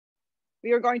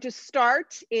We are going to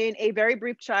start in a very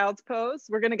brief child's pose.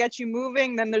 We're going to get you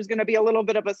moving. Then there's going to be a little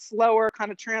bit of a slower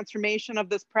kind of transformation of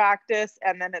this practice.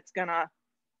 And then it's going to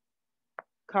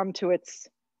come to its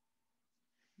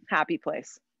happy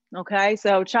place. Okay,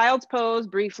 so child's pose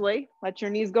briefly. Let your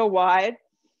knees go wide.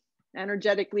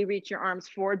 Energetically reach your arms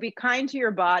forward. Be kind to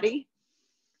your body.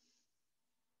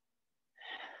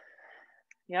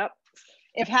 Yep.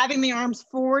 If having the arms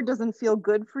forward doesn't feel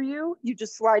good for you, you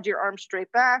just slide your arms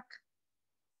straight back.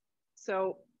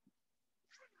 So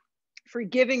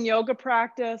forgiving yoga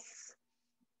practice.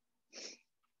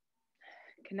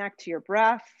 Connect to your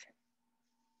breath.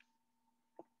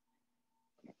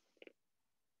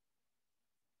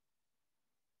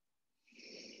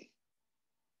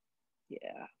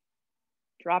 Yeah.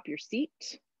 Drop your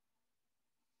seat.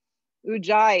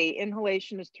 Ujjayi,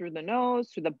 inhalation is through the nose,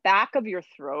 through the back of your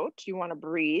throat. You want to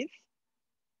breathe.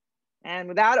 And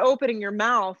without opening your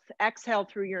mouth, exhale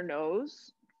through your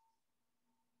nose.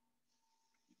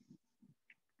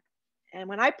 And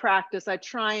when I practice, I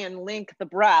try and link the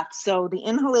breath. So the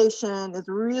inhalation is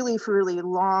really, really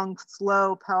long,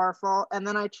 slow, powerful. And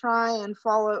then I try and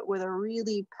follow it with a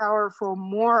really powerful,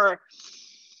 more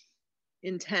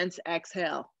intense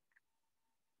exhale.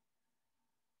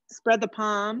 Spread the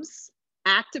palms,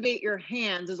 activate your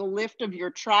hands as a lift of your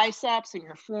triceps and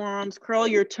your forearms, curl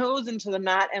your toes into the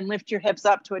mat and lift your hips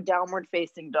up to a downward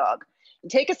facing dog.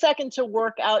 And take a second to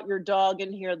work out your dog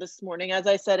in here this morning. As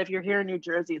I said, if you're here in New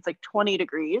Jersey, it's like 20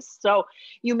 degrees. So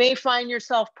you may find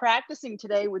yourself practicing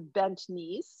today with bent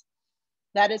knees.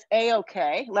 That is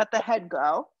a-okay. Let the head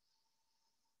go.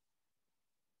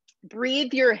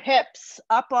 Breathe your hips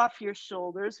up off your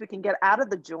shoulders. We can get out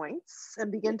of the joints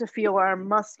and begin to feel our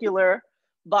muscular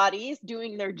bodies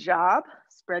doing their job.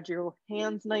 Spread your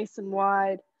hands nice and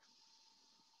wide.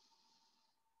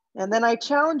 And then I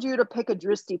challenge you to pick a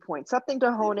drishti point, something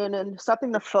to hone in and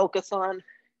something to focus on.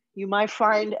 You might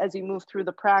find as you move through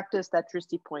the practice that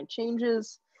drishti point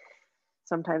changes.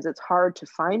 Sometimes it's hard to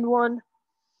find one.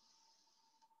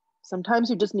 Sometimes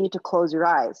you just need to close your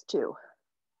eyes too.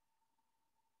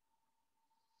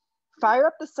 Fire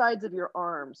up the sides of your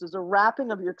arms. There's a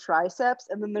wrapping of your triceps,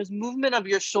 and then there's movement of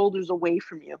your shoulders away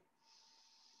from you.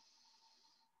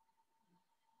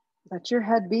 Let your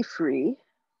head be free.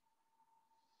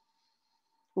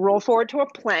 Roll forward to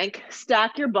a plank.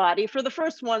 Stack your body. For the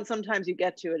first one, sometimes you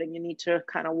get to it and you need to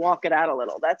kind of walk it out a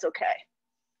little. That's okay.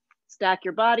 Stack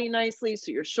your body nicely,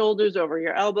 so your shoulders over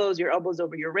your elbows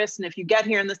over your wrists. And if you get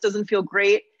here and this doesn't feel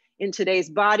great in today's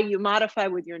body, you modify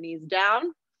with your knees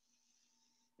down.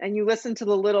 And you listen to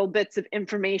the little bits of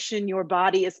information your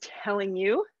body is telling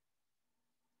you.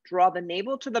 Draw the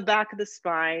navel to the back of the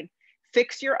spine.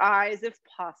 Fix your eyes if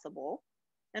possible,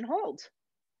 and hold.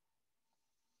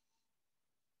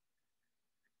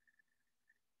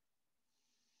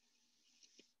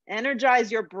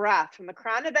 Energize your breath from the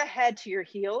crown of the head to your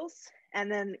heels,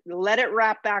 and then let it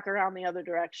wrap back around the other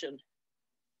direction.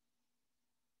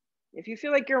 If you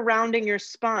feel like you're rounding your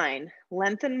spine,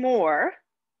 lengthen more.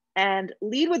 And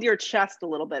lead with your chest a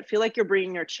little bit. Feel like you're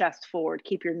bringing your chest forward.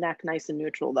 Keep your neck nice and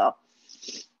neutral though.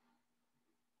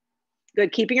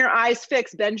 Good, keeping your eyes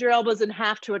fixed. Bend your elbows in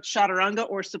half to a chaturanga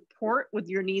or support with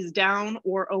your knees down,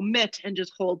 or omit and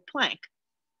just hold plank.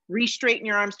 Re-straighten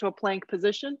your arms to a plank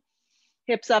position.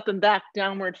 Hips up and back,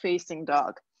 downward facing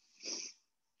dog.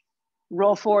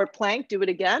 Roll forward plank, do it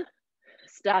again.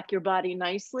 Stack your body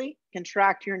nicely,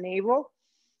 contract your navel.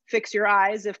 Fix your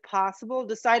eyes if possible.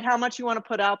 Decide how much you want to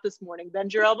put out this morning.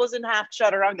 Bend your elbows in half,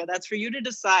 chaturanga. That's for you to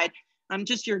decide. I'm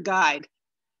just your guide.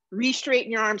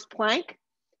 Re-straighten your arms, plank.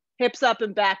 Hips up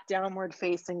and back, downward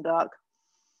facing dog.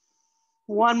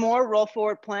 One more, roll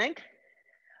forward plank.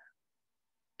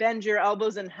 Bend your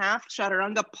elbows in half,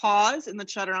 chaturanga. Pause in the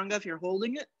chaturanga if you're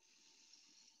holding it.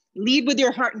 Lead with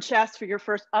your heart and chest for your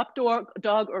first up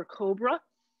dog or cobra.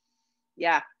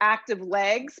 Yeah, active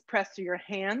legs, press to your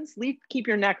hands. Keep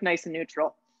your neck nice and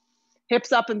neutral.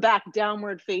 Hips up and back,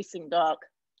 downward facing dog.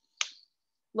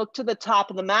 Look to the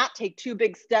top of the mat. Take 2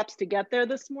 big steps to get there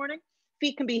this morning.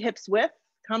 Feet can be hips width.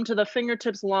 Come to the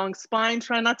fingertips, long spine.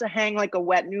 Try not to hang like a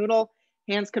wet noodle.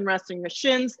 Hands can rest on your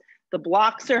shins. The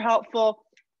blocks are helpful.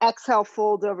 Exhale,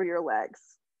 fold over your legs.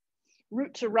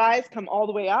 Root to rise, come all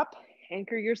the way up.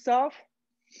 Anchor yourself.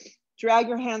 Drag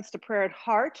your hands to prayer at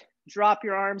heart. Drop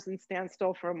your arms and stand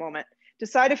still for a moment.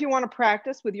 Decide if you want to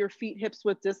practice with your feet hips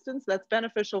width distance. That's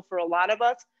beneficial for a lot of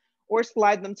us, or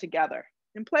slide them together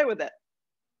and play with it.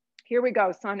 Here we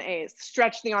go, sun A's.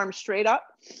 Stretch the arms straight up.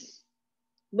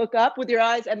 Look up with your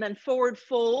eyes and then forward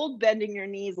fold, bending your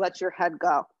knees, let your head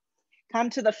go. Come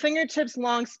to the fingertips,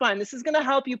 long spine. This is going to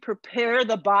help you prepare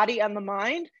the body and the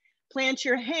mind Plant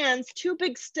your hands, 2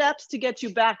 big steps to get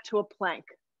you back to a plank.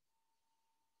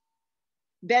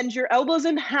 Bend your elbows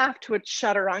in half to a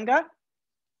chaturanga.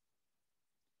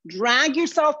 Drag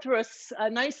yourself through a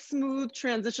nice smooth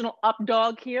transitional up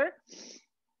dog here.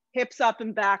 Hips up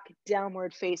and back,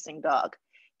 downward facing dog.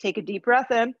 Take a deep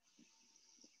breath in.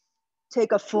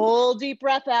 Take a full deep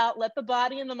breath out. Let the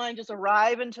body and the mind just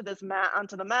arrive into this mat,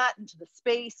 onto the mat, into the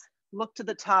space. Look to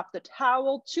the top of the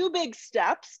towel. 2 big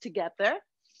steps to get there.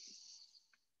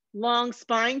 Long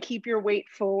spine, keep your weight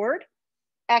forward.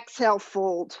 Exhale,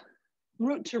 fold.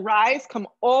 Root to rise, come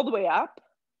all the way up.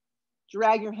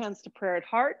 Drag your hands to prayer at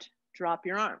heart. Drop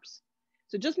your arms.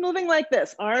 So just moving like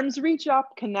this, arms reach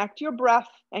up, connect your breath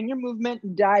and your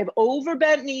movement, dive over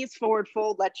bent knees, forward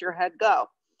fold, let your head go.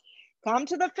 Come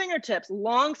to the fingertips,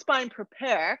 long spine,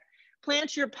 prepare.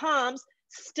 Plant your palms,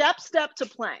 step to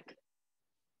plank.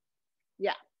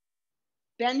 Yeah.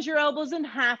 Bend your elbows in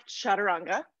half,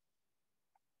 chaturanga.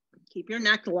 Keep your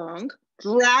neck long.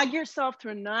 Drag yourself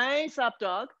through a nice up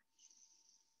dog.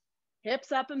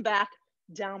 Hips up and back,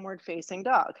 downward facing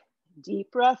dog.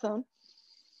 Deep breath in.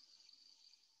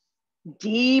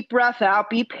 Deep breath out,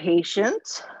 be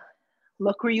patient.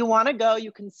 Look where you wanna go.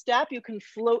 You can step, you can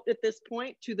float at this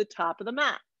point to the top of the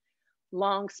mat.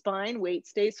 Long spine, weight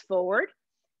stays forward.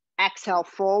 Exhale,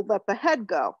 fold, let the head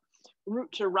go.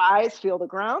 Root to rise, feel the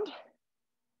ground.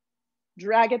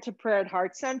 Drag it to prayer at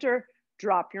heart center.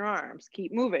 Drop your arms,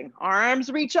 keep moving.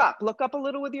 Arms reach up, look up a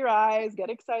little with your eyes,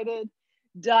 get excited.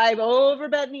 Dive over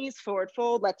bent knees, forward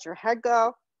fold, let your head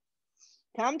go.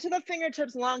 Come to the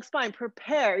fingertips, long spine,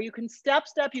 prepare. You can step,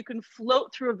 you can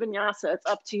float through a vinyasa. It's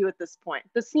up to you at this point.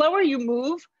 The slower you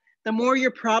move, the more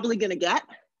you're probably gonna get.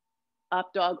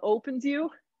 Up dog opens you.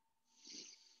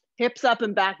 Hips up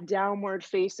and back, downward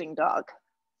facing dog.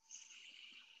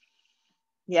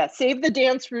 Yeah, save the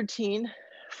dance routine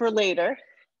for later.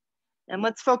 And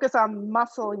let's focus on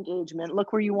muscle engagement.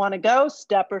 Look where you wanna go,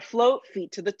 step or float,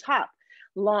 feet to the top.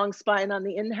 Long spine on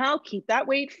the inhale, keep that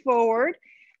weight forward.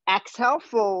 Exhale,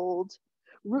 fold.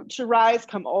 Root to rise,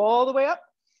 come all the way up.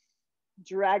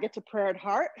 Drag it to prayer at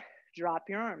heart. Drop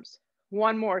your arms.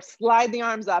 One more, slide the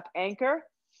arms up, anchor.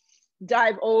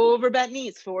 Dive over bent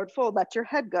knees, forward fold, let your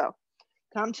head go.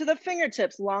 Come to the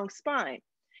fingertips, long spine.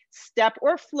 Step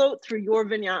or float through your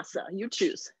vinyasa, you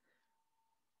choose.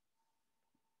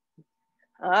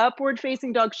 Upward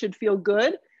facing dog should feel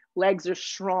good. Legs are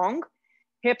strong.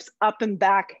 Hips up and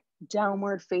back,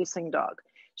 downward facing dog.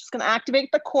 Just gonna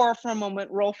activate the core for a moment.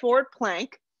 Roll forward,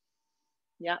 plank.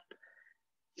 Yep.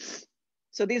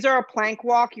 So these are a plank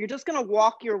walk. You're just gonna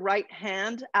walk your right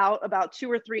hand out about 2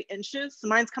 or 3 inches. So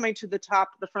mine's coming to the top,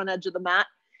 the front edge of the mat.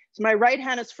 So my right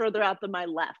hand is further out than my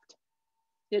left.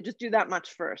 Yeah, just do that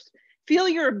much first. Feel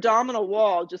your abdominal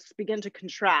wall just begin to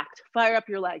contract. Fire up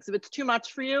your legs. If it's too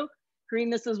much for you,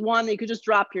 green, this is one that you could just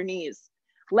drop your knees.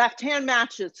 Left hand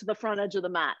matches to the front edge of the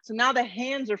mat. So now the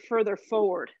hands are further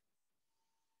forward.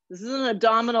 This is an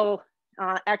abdominal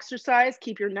exercise.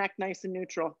 Keep your neck nice and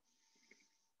neutral.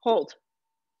 Hold.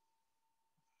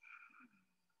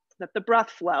 Let the breath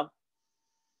flow.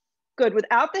 Good,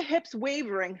 without the hips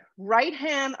wavering, right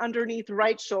hand underneath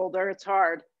right shoulder, it's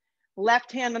hard.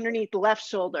 Left hand underneath left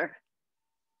shoulder.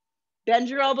 Bend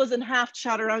your elbows in half,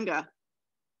 chaturanga.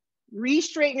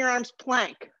 Re-straighten your arms,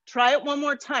 plank. Try it one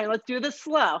more time, let's do this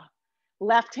slow.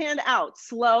 Left hand out,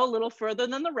 slow, a little further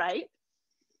than the right.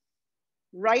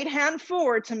 Right hand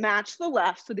forward to match the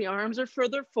left, so the arms are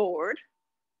further forward.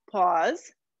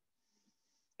 Pause.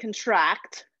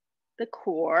 Contract the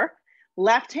core.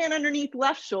 Left hand underneath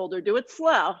left shoulder, do it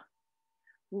slow.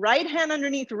 Right hand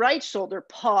underneath right shoulder,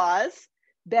 pause.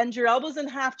 Bend your elbows in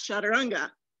half, chaturanga.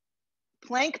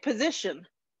 Plank position.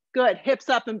 Good, hips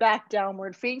up and back,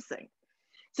 downward facing.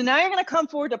 So now you're gonna come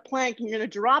forward to plank and you're gonna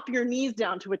drop your knees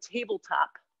down to a tabletop.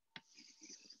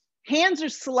 Hands are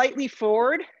slightly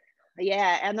forward.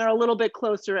 Yeah, and they're a little bit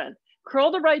closer in.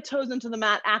 Curl the right toes into the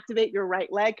mat, activate your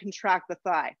right leg, contract the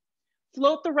thigh.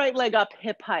 Float the right leg up,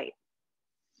 hip height.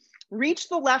 Reach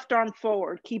the left arm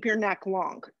forward, keep your neck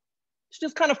long. It's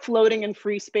just kind of floating in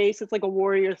free space. It's like a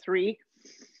warrior 3.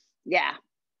 Yeah.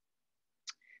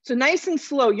 So nice and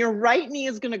slow, your right knee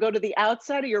is gonna go to the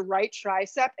outside of your right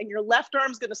tricep and your left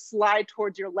arm is gonna slide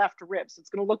towards your left rib. So it's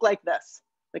gonna look like this,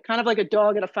 like kind of like a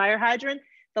dog at a fire hydrant.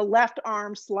 The left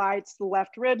arm slides to the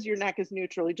left ribs, your neck is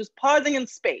neutral. You're just pausing in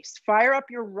space. Fire up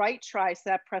your right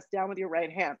tricep, press down with your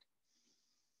right hand.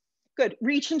 Good,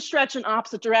 reach and stretch in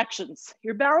opposite directions.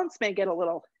 Your balance may get a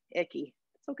little icky,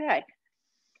 it's okay.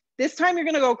 This time you're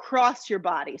gonna go across your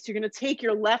body. So you're gonna take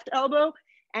your left elbow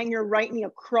and your right knee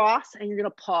across and you're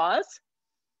gonna pause.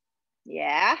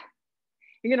 Yeah.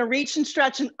 You're gonna reach and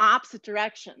stretch in opposite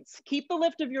directions. Keep the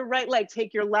lift of your right leg.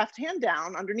 Take your left hand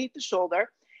down underneath the shoulder,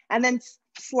 and then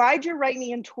slide your right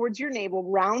knee in towards your navel,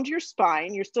 round your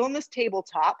spine. You're still in this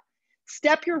tabletop.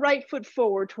 Step your right foot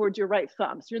forward towards your right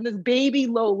thumb. So you're in this baby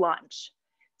low lunge.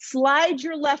 Slide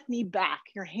your left knee back.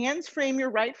 Your hands frame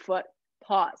your right foot.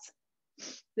 Pause.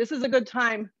 This is a good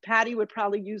time. Patty would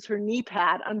probably use her knee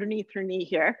pad underneath her knee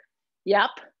here.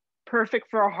 Yep, perfect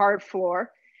for a hard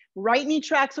floor. Right knee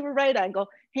tracks over right ankle.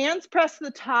 Hands press to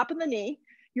the top of the knee.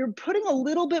 You're putting a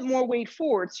little bit more weight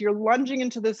forward, so you're lunging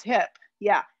into this hip.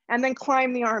 Yeah, and then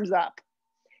climb the arms up.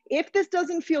 If this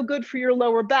doesn't feel good for your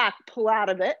lower back, pull out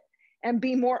of it and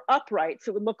be more upright.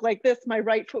 So it would look like this. My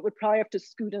right foot would probably have to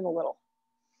scoot in a little.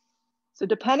 So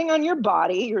depending on your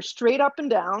body, you're straight up and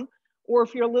down, or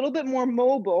if you're a little bit more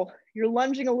mobile, you're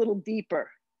lunging a little deeper,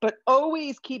 but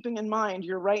always keeping in mind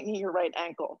your right knee, your right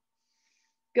ankle.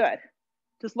 Good.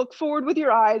 Just look forward with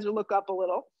your eyes or look up a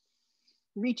little.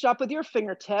 Reach up with your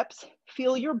fingertips.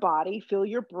 Feel your body, feel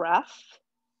your breath.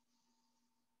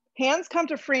 Hands come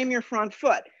to frame your front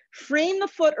foot. Frame the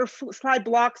foot or slide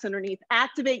blocks underneath.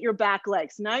 Activate your back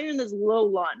leg. So now you're in this low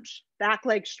lunge. Back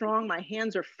leg strong, my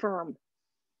hands are firm.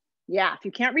 Yeah, if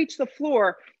you can't reach the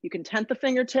floor, you can tent the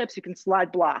fingertips, you can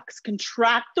slide blocks.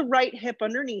 Contract the right hip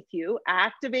underneath you.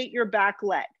 Activate your back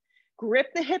leg. Grip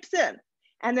the hips in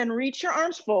and then reach your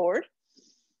arms forward.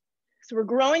 So we're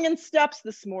growing in steps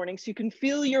this morning so you can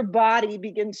feel your body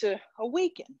begin to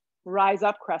awaken. Rise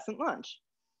up, crescent lunge.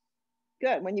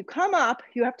 Good. When you come up,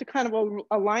 you have to kind of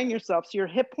align yourself so your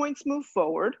hip points move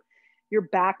forward. Your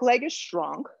back leg is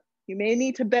strong. You may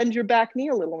need to bend your back knee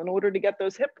a little in order to get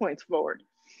those hip points forward.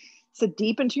 Sit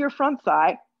deep into your front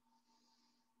thigh.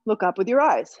 Look up with your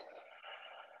eyes.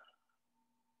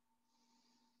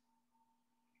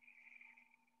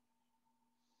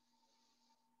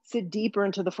 Sit deeper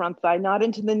into the front thigh, not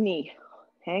into the knee.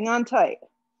 Hang on tight.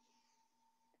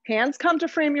 Hands come to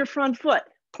frame your front foot.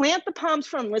 Plant the palms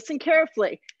firm. Listen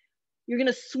carefully. You're going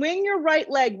to swing your right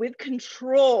leg with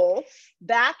control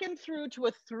back and through to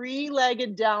a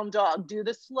three-legged down dog. Do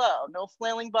this slow. No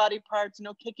flailing body parts,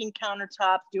 no kicking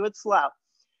countertops. Do it slow.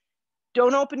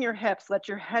 Don't open your hips. Let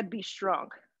your head be strong.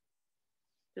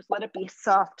 Just let it be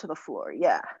soft to the floor.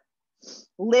 Yeah.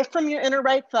 Lift from your inner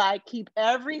right thigh. Keep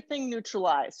everything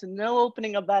neutralized. So no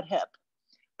opening of that hip.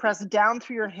 Press down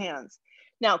through your hands.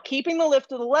 Now, keeping the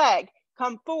lift of the leg,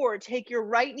 come forward. Take your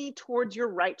right knee towards your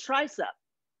right tricep.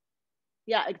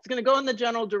 Yeah, it's going to go in the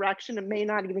general direction. It may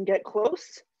not even get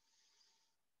close.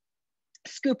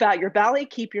 Scoop out your belly.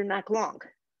 Keep your neck long.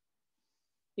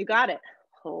 You got it.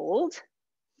 Hold.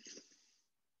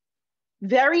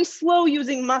 Very slow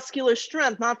using muscular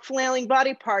strength, not flailing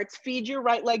body parts. Feed your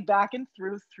right leg back and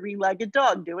through, three-legged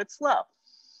dog. Do it slow.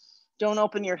 Don't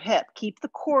open your hip. Keep the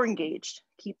core engaged.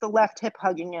 Keep the left hip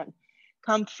hugging in.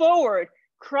 Come forward.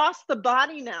 Cross the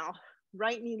body now.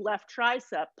 Right knee, left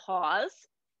tricep. Pause.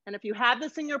 And if you have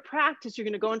this in your practice, you're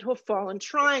going to go into a fallen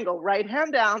triangle. Right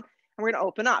hand down, and we're going to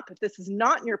open up. If this is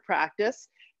not in your practice,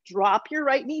 drop your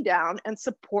right knee down and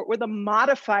support with a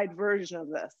modified version of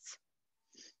this.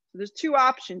 So there's two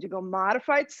options. You go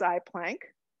modified side plank.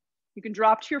 You can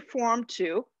drop to your forearm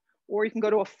too, or you can go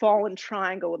to a fallen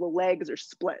triangle where the legs are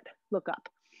split. Look up.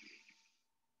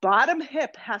 Bottom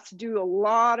hip has to do a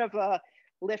lot of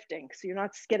lifting, so you're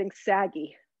not getting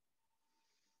saggy.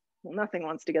 Well, nothing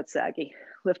wants to get saggy.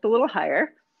 Lift a little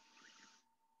higher.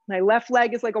 My left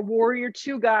leg is like a warrior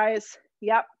two, guys.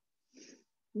 Yep.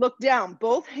 Look down,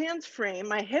 both hands frame,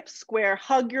 my hips square,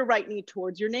 hug your right knee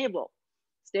towards your navel.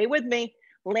 Stay with me.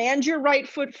 Land your right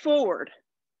foot forward.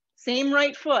 Same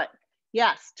right foot.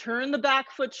 Yes, turn the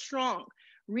back foot strong.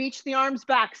 Reach the arms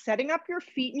back, setting up your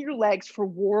feet and your legs for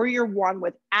warrior one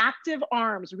with active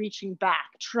arms reaching back,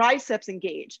 triceps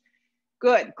engaged.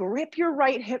 Good. Grip your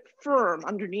right hip firm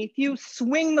underneath you.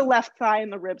 Swing the left thigh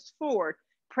and the ribs forward.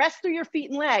 Press through your feet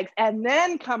and legs, and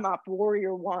then come up,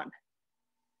 warrior one.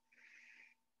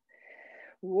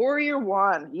 Warrior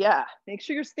one. Yeah. Make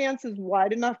sure your stance is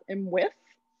wide enough in width.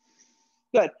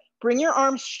 Good. Bring your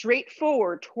arms straight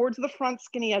forward towards the front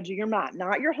skinny edge of your mat.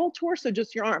 Not your whole torso,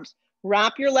 just your arms.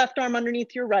 Wrap your left arm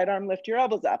underneath your right arm. Lift your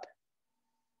elbows up.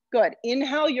 Good.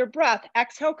 Inhale your breath.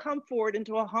 Exhale, come forward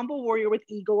into a humble warrior with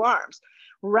eagle arms.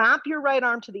 Wrap your right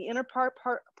arm to the inner part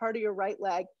of your right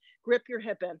leg. Grip your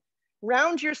hip in.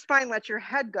 Round your spine. Let your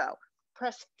head go.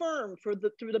 Press firm through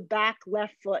the back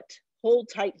left foot. Hold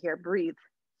tight here. Breathe.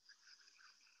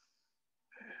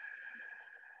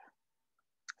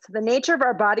 So the nature of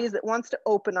our body is it wants to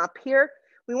open up here.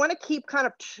 We want to keep kind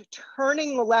of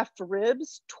turning the left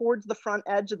ribs towards the front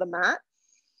edge of the mat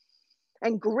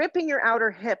and gripping your outer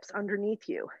hips underneath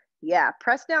you. Yeah,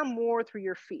 press down more through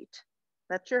your feet.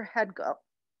 Let your head go.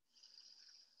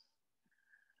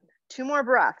 2 more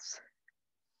breaths.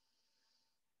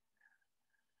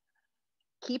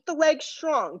 Keep the legs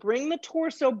strong. Bring the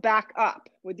torso back up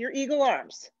with your eagle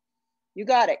arms. You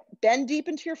got it. Bend deep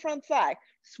into your front thigh.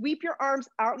 Sweep your arms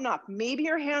out and up. Maybe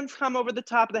your hands come over the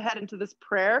top of the head into this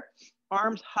prayer.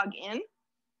 Arms hug in.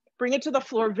 Bring it to the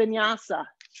floor, vinyasa.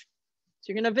 So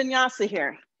you're gonna vinyasa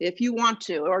here if you want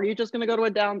to, or you're just gonna go to a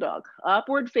down dog.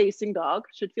 Upward facing dog,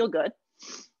 should feel good.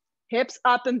 Hips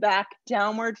up and back,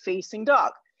 downward facing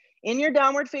dog. In your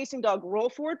downward facing dog, roll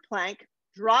forward plank,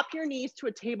 drop your knees to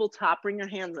a tabletop, bring your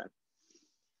hands in.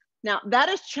 Now that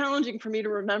is challenging for me to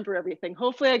remember everything.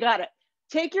 Hopefully I got it.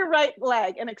 Take your right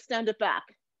leg and extend it back.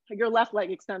 Your left leg,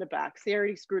 extend it back. See, I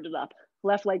already screwed it up.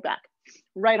 Left leg back,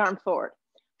 right arm forward.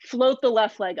 Float the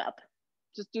left leg up.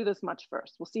 Just do this much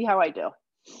first. We'll see how I do.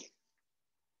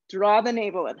 Draw the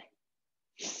navel in.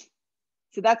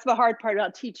 So that's the hard part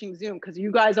about teaching Zoom, because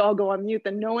you guys all go on mute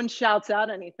and no one shouts out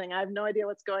anything. I have no idea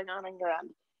what's going on your end.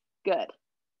 Good.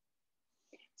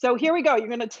 So here we go. You're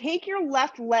gonna take your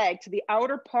left leg to the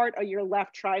outer part of your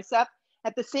left tricep.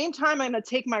 At the same time, I'm gonna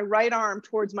take my right arm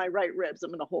towards my right ribs.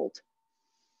 I'm gonna hold.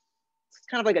 It's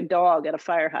kind of like a dog at a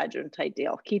fire hydrant type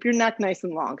deal. Keep your neck nice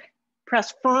and long.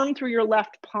 Press firm through your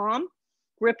left palm.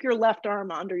 Grip your left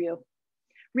arm under you.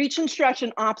 Reach and stretch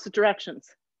in opposite directions.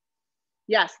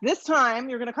 Yes, this time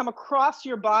you're gonna come across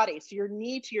your body, so your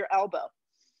knee to your elbow.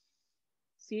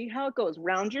 See how it goes.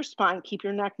 Round your spine, keep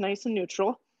your neck nice and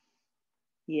neutral.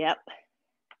 Yep.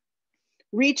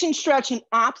 Reach and stretch in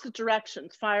opposite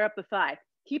directions. Fire up the thigh.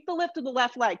 Keep the lift of the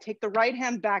left leg. Take the right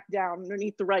hand back down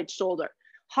underneath the right shoulder.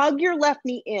 Hug your left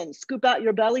knee in. Scoop out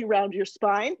your belly, round your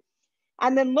spine.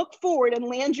 And then look forward and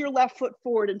land your left foot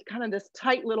forward in kind of this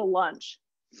tight little lunge.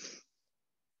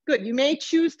 Good. You may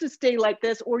choose to stay like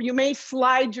this, or you may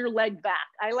slide your leg back.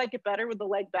 I like it better with the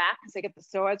leg back because I get the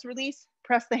psoas release.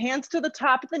 Press the hands to the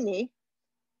top of the knee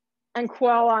and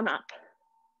crawl on up.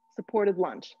 Supported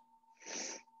lunge.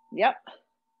 Yep.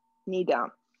 Knee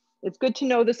down. It's good to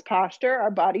know this posture.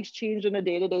 Our bodies change on a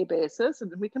day-to-day basis,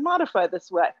 and we can modify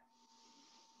this way.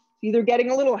 Either getting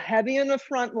a little heavy in the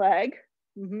front leg,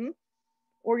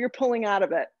 or you're pulling out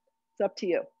of it. It's up to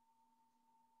you.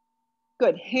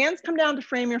 Good. Hands come down to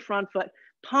frame your front foot.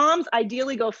 Palms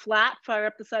ideally go flat, fire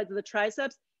up the sides of the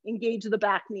triceps, engage the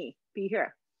back knee. Be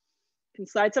here. You can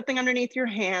slide something underneath your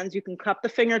hands. You can cup the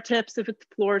fingertips if the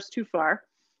floor is too far,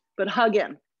 but hug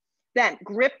in. Then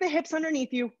grip the hips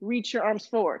underneath you, reach your arms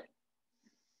forward.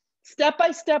 Step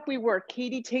by step we work.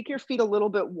 Katie, take your feet a little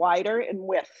bit wider in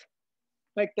width,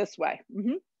 like this way.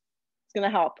 It's gonna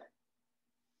help.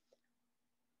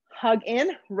 Hug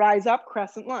in, rise up,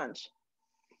 crescent lunge.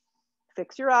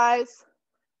 Fix your eyes,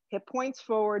 hip points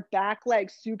forward, back leg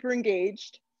super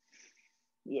engaged.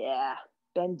 Yeah,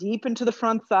 bend deep into the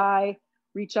front thigh,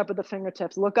 reach up with the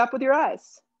fingertips. Look up with your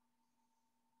eyes.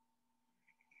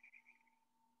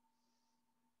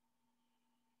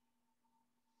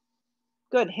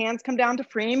 Good, hands come down to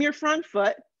frame your front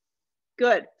foot.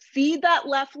 Good, feed that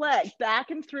left leg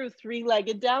back and through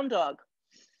three-legged down dog.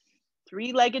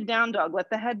 Three-legged down dog, let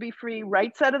the head be free.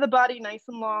 Right side of the body nice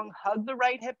and long, hug the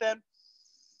right hip in.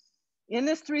 In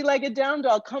this three-legged down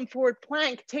dog, come forward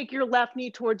plank, take your left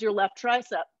knee towards your left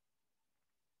tricep.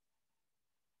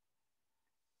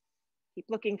 Keep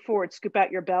looking forward, scoop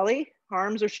out your belly,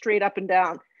 arms are straight up and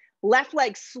down. Left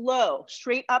leg slow,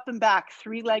 straight up and back,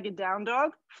 three-legged down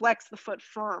dog, flex the foot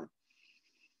firm.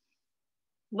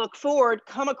 Look forward,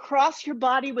 come across your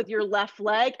body with your left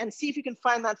leg and see if you can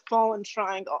find that fallen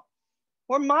triangle,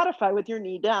 or modify with your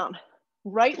knee down.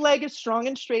 Right leg is strong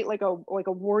and straight like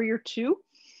a warrior two,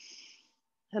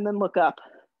 and then look up.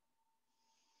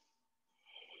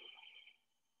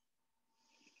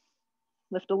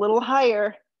 Lift a little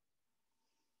higher.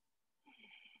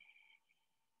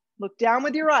 Look down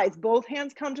with your eyes, both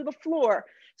hands come to the floor.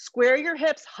 Square your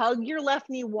hips, hug your left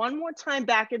knee one more time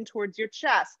back in towards your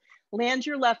chest. Land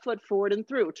your left foot forward and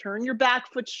through. Turn your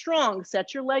back foot strong.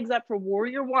 Set your legs up for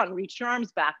warrior one. Reach your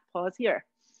arms back, pause here.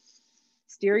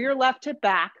 Steer your left hip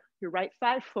back, your right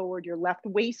thigh forward, your left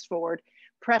waist forward.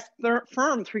 Press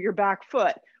firm through your back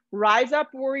foot. Rise up,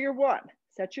 warrior one.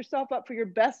 Set yourself up for your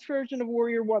best version of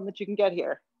warrior one that you can get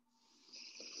here.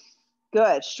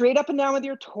 Good, straight up and down with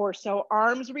your torso,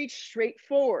 arms reach straight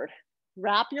forward.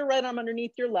 Wrap your right arm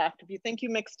underneath your left. If you think you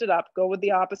mixed it up, go with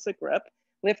the opposite grip.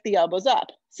 Lift the elbows up.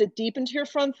 Sit deep into your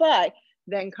front thigh,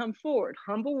 then come forward.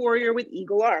 Humble warrior with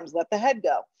eagle arms. Let the head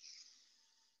go.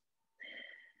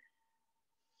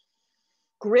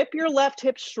 Grip your left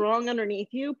hip strong underneath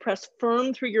you. Press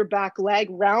firm through your back leg.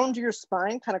 Round your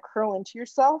spine, kind of curl into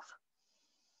yourself.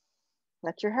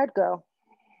 Let your head go.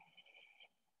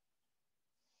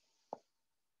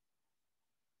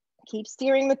 Keep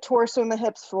steering the torso and the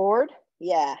hips forward.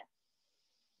 Yeah.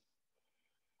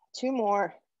 2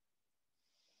 more.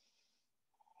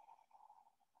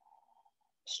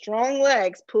 Strong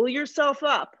legs, pull yourself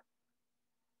up.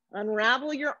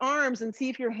 Unravel your arms and see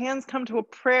if your hands come to a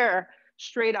prayer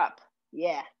straight up.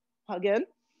 Yeah, hug in.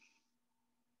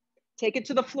 Take it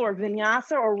to the floor,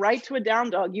 vinyasa or right to a down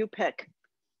dog, you pick.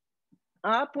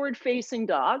 Upward facing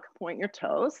dog, point your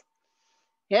toes.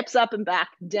 Hips up and back,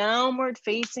 downward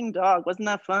facing dog. Wasn't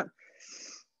that fun?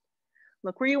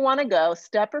 Look where you wanna go,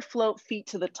 step or float, feet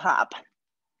to the top.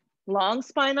 Long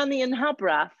spine on the inhale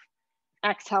breath,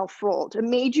 exhale, fold. It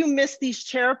made you miss these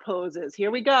chair poses.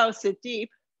 Here we go, sit deep.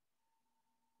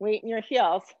 Weight in your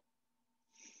heels.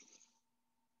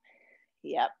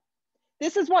 Yep.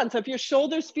 This is one, so if your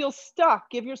shoulders feel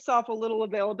stuck, give yourself a little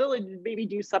availability to maybe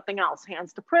do something else.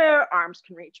 Hands to prayer, arms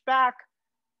can reach back.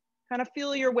 Kind of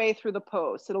feel your way through the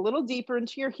pose. Sit a little deeper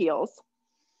into your heels.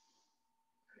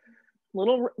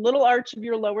 Little arch of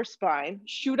your lower spine.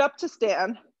 Shoot up to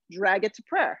stand, drag it to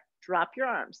prayer. Drop your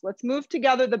arms. Let's move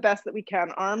together the best that we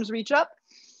can. Arms reach up.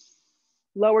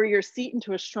 Lower your seat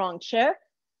into a strong chair.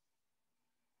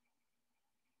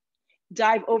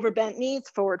 Dive over bent knees,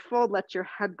 forward fold, let your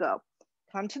head go.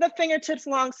 Come to the fingertips,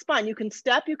 long spine. You can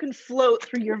step, you can float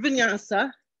through your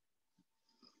vinyasa.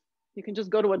 You can just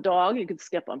go to a dog, you can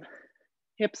skip them.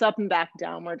 Hips up and back,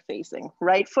 downward facing.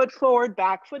 Right foot forward,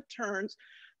 back foot turns,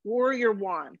 warrior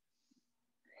one.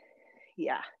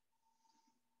 Yeah.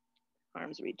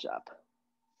 Arms reach up.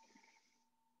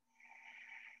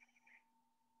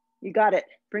 You got it.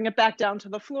 Bring it back down to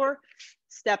the floor.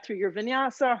 Step through your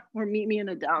vinyasa or meet me in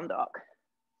a down dog.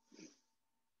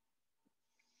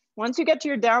 Once you get to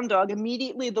your down dog,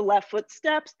 immediately the left foot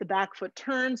steps, the back foot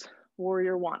turns,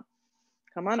 warrior one.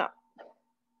 Come on up.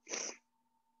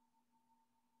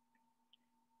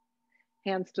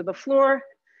 Hands to the floor.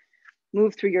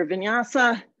 Move through your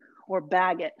vinyasa or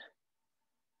bag it.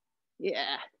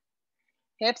 Yeah.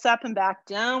 Hips up and back,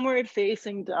 downward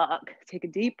facing dog. Take a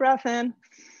deep breath in.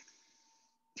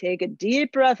 Take a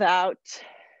deep breath out.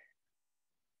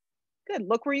 Good,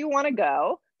 look where you wanna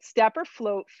go. Step or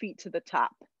float, feet to the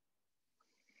top.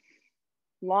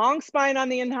 Long spine on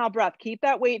the inhale breath. Keep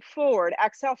that weight forward.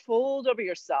 Exhale, fold over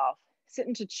yourself. Sit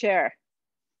into chair.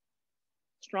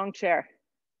 Strong chair.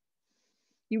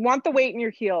 You want the weight in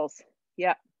your heels.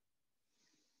 Yep.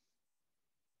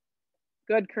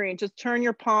 Good, Kareen. Just turn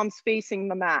your palms facing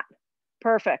the mat.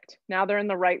 Perfect. Now they're in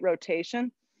the right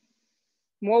rotation.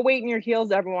 More weight in your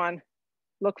heels, everyone.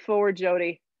 Look forward,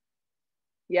 Jody.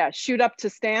 Yeah, shoot up to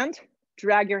stand.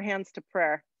 Drag your hands to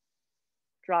prayer.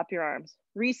 Drop your arms.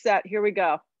 Reset, here we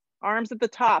go. Arms at the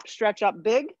top, stretch up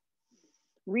big.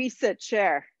 Reset,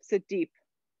 chair, sit deep.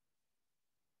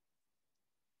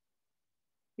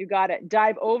 You got it.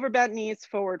 Dive over bent knees,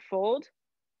 forward fold.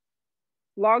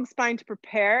 Long spine to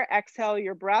prepare. Exhale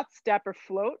your breath, step or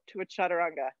float to a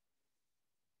chaturanga.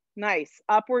 Nice.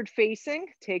 Upward facing,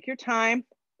 take your time.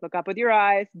 Look up with your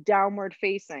eyes, downward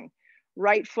facing.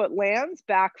 Right foot lands,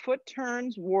 back foot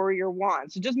turns, warrior one.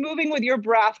 So just moving with your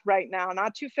breath right now,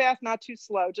 not too fast, not too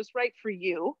slow, just right for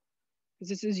you, because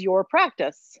this is your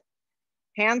practice.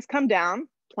 Hands come down,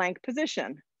 plank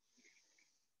position.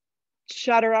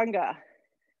 Chaturanga,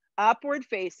 upward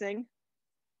facing,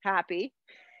 happy.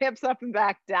 Hips up and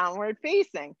back, downward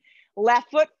facing.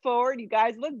 Left foot forward, you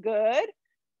guys look good.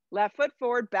 Left foot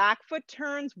forward, back foot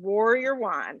turns, warrior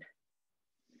one.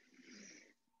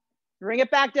 Bring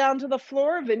it back down to the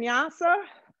floor, vinyasa,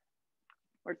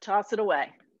 or toss it away.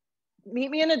 Meet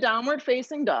me in a downward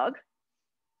facing dog.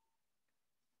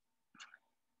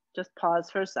 Just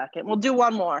pause for a second. We'll do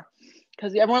one more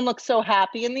because everyone looks so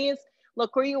happy in these.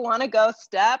 Look where you want to go,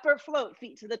 step or float,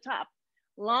 feet to the top.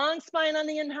 Long spine on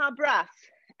the inhale breath.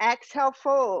 Exhale,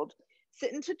 fold.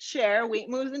 Sit into chair, weight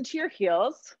moves into your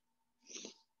heels.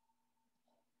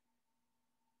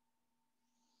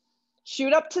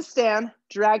 Shoot up to stand,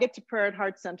 drag it to prayer at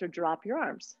heart center, drop your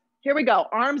arms. Here we go,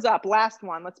 arms up, last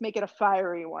one. Let's make it a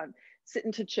fiery one. Sit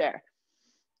into chair.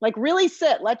 Like really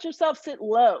sit, let yourself sit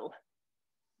low.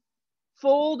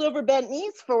 Fold over bent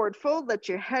knees, forward fold, let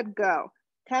your head go.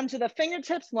 Come to the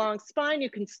fingertips, long spine. You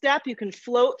can step, you can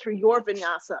float through your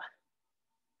vinyasa.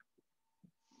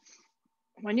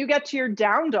 When you get to your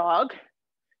down dog,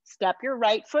 step your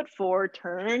right foot forward,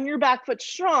 turn your back foot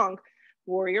strong,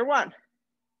 warrior one.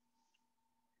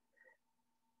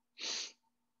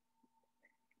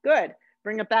 Good,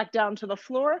 bring it back down to the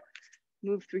floor,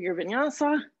 move through your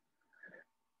vinyasa.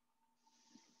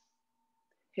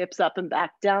 Hips up and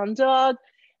back, down dog.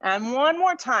 And one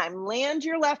more time, land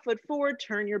your left foot forward,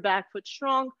 turn your back foot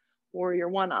strong, warrior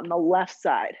one on the left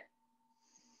side.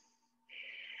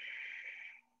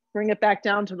 Bring it back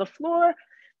down to the floor,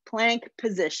 plank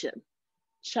position.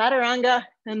 Chaturanga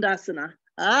Dandasana.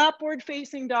 Upward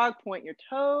facing dog, point your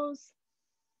toes.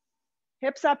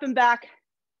 Hips up and back,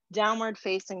 downward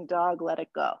facing dog, let it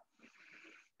go.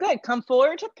 Good, come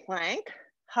forward to plank.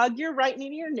 Hug your right knee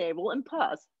to your navel and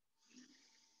pause.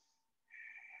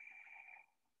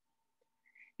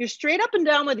 You're straight up and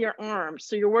down with your arms,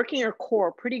 so you're working your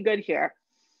core pretty good here.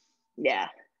 Yeah.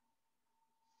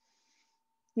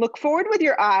 Look forward with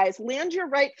your eyes. Land your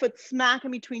right foot smack in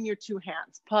between your two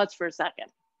hands. Pause for a second,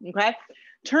 okay?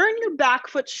 Turn your back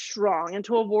foot strong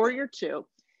into a warrior two.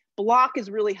 Block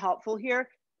is really helpful here.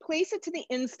 Place it to the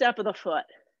instep of the foot.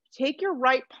 Take your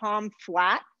right palm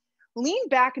flat. Lean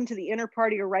back into the inner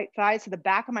part of your right thigh so the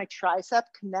back of my tricep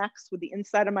connects with the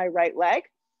inside of my right leg,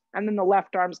 and then the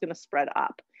left arm is going to spread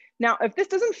up. Now, if this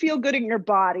doesn't feel good in your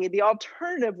body, the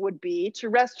alternative would be to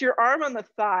rest your arm on the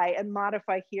thigh and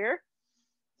modify here.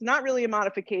 It's not really a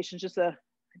modification, it's just a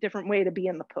different way to be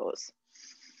in the pose.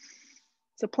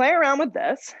 So play around with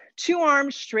this. Two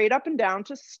arms straight up and down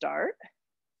to start.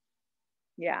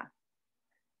 Yeah.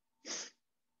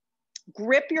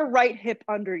 Grip your right hip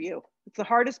under you. It's the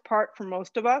hardest part for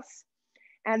most of us.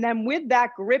 And then with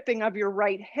that gripping of your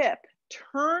right hip,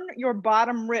 turn your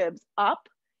bottom ribs up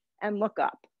and look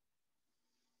up.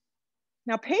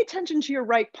 Now pay attention to your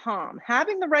right palm.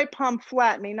 Having the right palm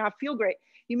flat may not feel great.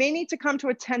 You may need to come to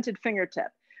a tented fingertip.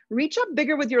 Reach up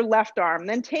bigger with your left arm,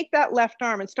 then take that left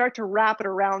arm and start to wrap it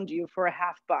around you for a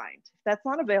half bind. If that's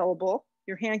not available,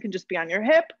 your hand can just be on your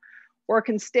hip or it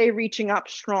can stay reaching up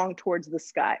strong towards the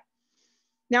sky.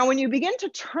 Now, when you begin to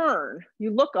turn,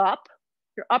 you look up,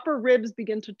 your upper ribs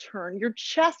begin to turn, your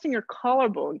chest and your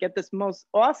collarbone get this most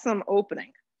awesome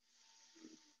opening.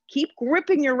 Keep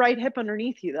gripping your right hip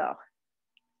underneath you though.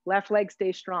 Left leg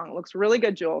stays strong. It looks really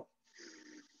good, Joel.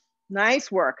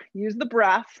 Nice work. Use the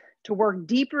breath to work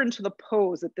deeper into the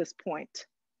pose at this point.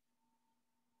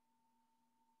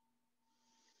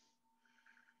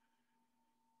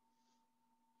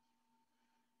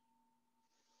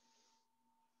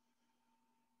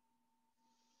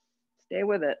 Stay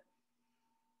with it.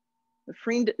 The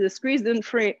screen didn't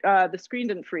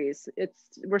freeze.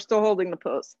 We're still holding the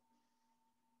pose.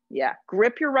 Yeah,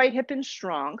 grip your right hip in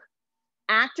strong.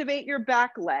 Activate your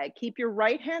back leg. Keep your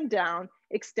right hand down.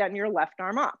 Extend your left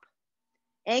arm up.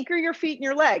 Anchor your feet and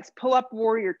your legs. Pull up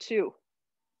warrior two.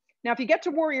 Now, if you get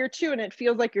to warrior two and it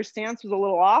feels like your stance was a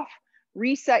little off,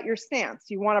 reset your stance.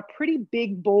 You want a pretty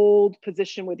big, bold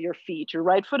position with your feet. Your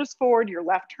right foot is forward. Your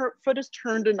left foot is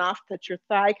turned enough that your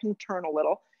thigh can turn a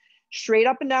little. Straight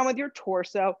up and down with your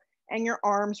torso, and your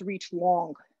arms reach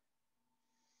long.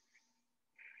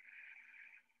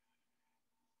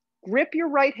 Grip your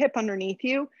right hip underneath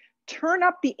you. Turn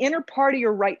up the inner part of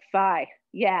your right thigh.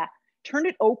 Yeah, turn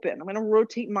it open. I'm gonna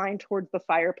rotate mine towards the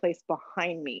fireplace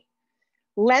behind me.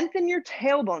 Lengthen your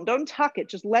tailbone. Don't tuck it.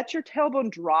 Just let your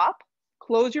tailbone drop.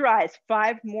 Close your eyes.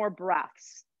 5 more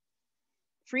breaths.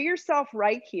 Free yourself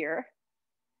right here.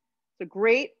 It's a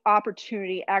great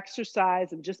opportunity,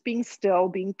 exercise of just being still,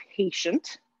 being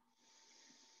patient,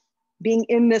 being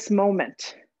in this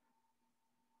moment.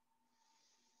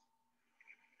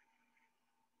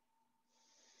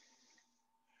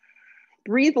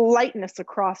 Breathe lightness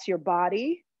across your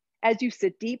body as you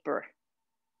sit deeper.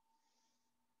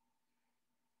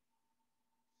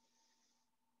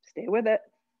 Stay with it.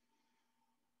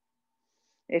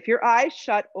 If your eyes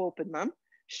shut, open them.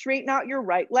 Straighten out your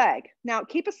right leg. Now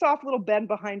keep a soft little bend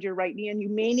behind your right knee, and you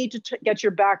may need to get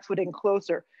your back foot in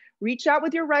closer. Reach out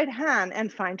with your right hand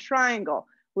and find triangle.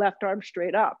 Left arm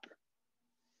straight up.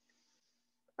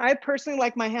 I personally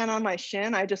like my hand on my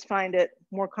shin. I just find it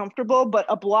more comfortable, but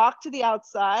a block to the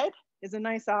outside is a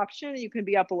nice option. You can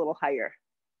be up a little higher.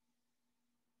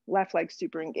 Left leg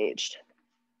super engaged.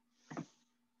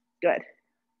 Good.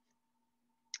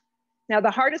 Now,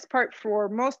 the hardest part for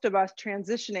most of us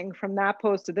transitioning from that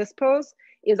pose to this pose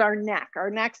is our neck. Our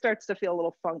neck starts to feel a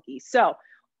little funky. So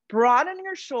broaden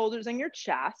your shoulders and your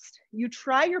chest. You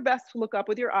try your best to look up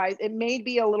with your eyes. It may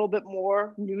be a little bit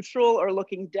more neutral or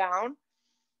looking down,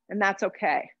 and that's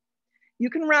okay. You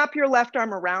can wrap your left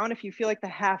arm around if you feel like the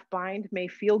half bind may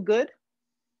feel good.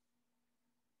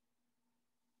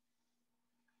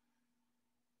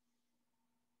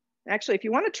 Actually, if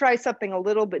you want to try something a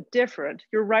little bit different,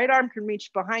 your right arm can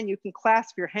reach behind. You can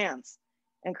clasp your hands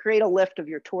and create a lift of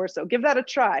your torso. Give that a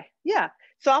try. Yeah,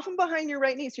 soften behind your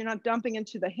right knee so you're not dumping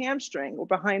into the hamstring or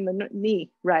behind the knee,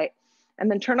 right? And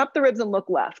then turn up the ribs and look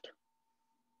left.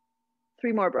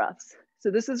 3 more breaths.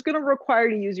 So this is going to require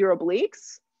you to use your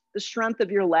obliques, the strength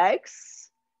of your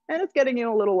legs, and it's getting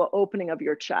you a little opening of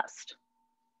your chest.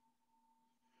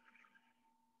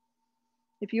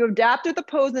 If you adapted the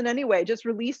pose in any way, just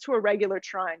release to a regular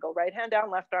triangle, right hand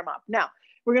down, left arm up. Now,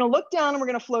 we're gonna look down and we're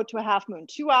gonna float to a half moon.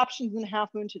 2 options in half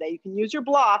moon today. You can use your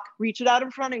block, reach it out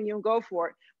in front of you and go for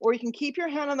it. Or you can keep your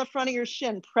hand on the front of your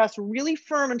shin, press really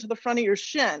firm into the front of your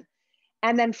shin,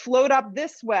 and then float up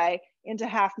this way into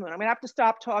half moon. I'm gonna have to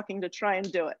stop talking to try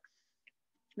and do it.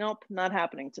 Nope, not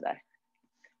happening today.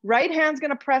 Right hand's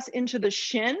gonna press into the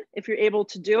shin if you're able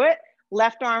to do it.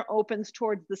 Left arm opens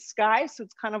towards the sky, so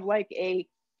it's kind of like a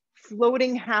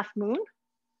floating half moon.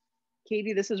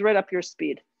 Katie, this is right up your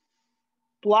speed.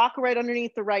 Block right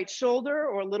underneath the right shoulder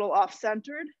or a little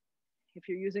off-centered. If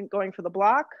you're going for the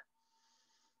block,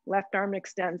 left arm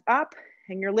extends up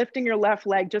and you're lifting your left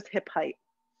leg just hip height.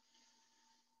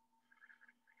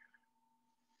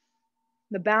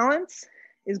 The balance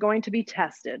is going to be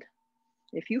tested.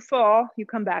 If you fall, you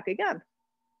come back again.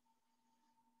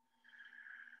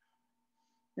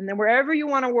 And then wherever you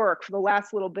want to work for the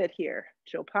last little bit here,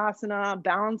 Shavasana,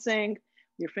 balancing,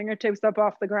 your fingertips up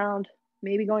off the ground,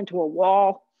 maybe going to a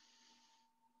wall.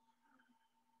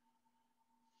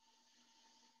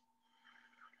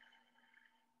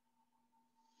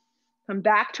 Come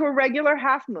back to a regular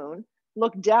half moon.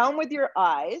 Look down with your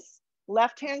eyes.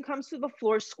 Left hand comes to the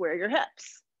floor, square your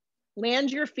hips.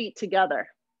 Land your feet together.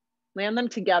 Land them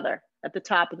together at the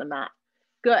top of the mat.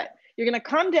 Good. You're gonna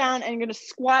come down and you're gonna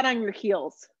squat on your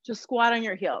heels. Just squat on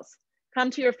your heels.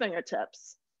 Come to your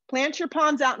fingertips. Plant your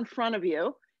palms out in front of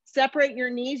you. Separate your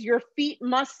knees. Your feet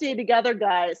must stay together,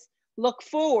 guys. Look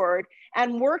forward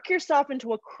and work yourself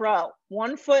into a crow.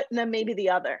 One foot and then maybe the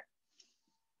other.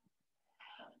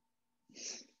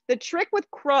 The trick with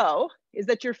crow is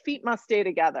that your feet must stay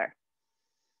together.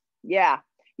 Yeah.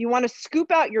 You wanna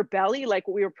scoop out your belly like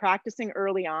what we were practicing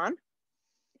early on.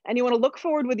 And you wanna look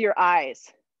forward with your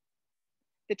eyes.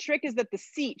 The trick is that the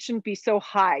seat shouldn't be so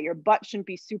high. Your butt shouldn't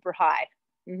be super high.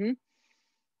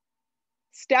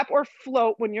 Step or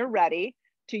float when you're ready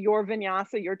to your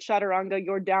vinyasa, your chaturanga,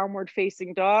 your downward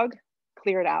facing dog.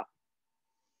 Clear it out.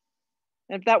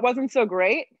 And if that wasn't so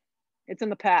great, it's in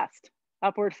the past.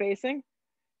 Upward facing,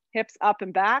 hips up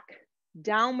and back,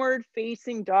 downward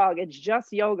facing dog. It's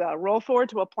just yoga. Roll forward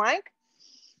to a plank.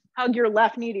 Hug your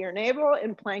left knee to your navel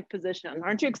in plank position.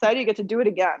 Aren't you excited? You get to do it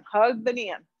again. Hug the knee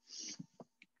in.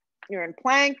 You're in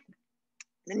plank.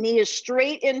 The knee is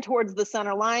straight in towards the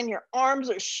center line. Your arms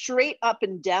are straight up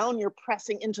and down. You're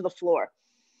pressing into the floor.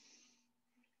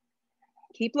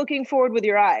 Keep looking forward with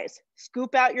your eyes.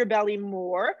 Scoop out your belly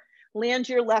more. Land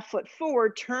your left foot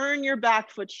forward. Turn your back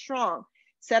foot strong.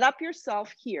 Set up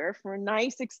yourself here for a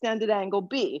nice extended angle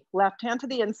B. Left hand to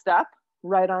the instep,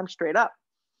 right arm straight up.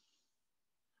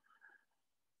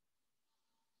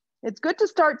 It's good to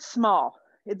start small.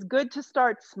 It's good to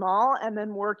start small and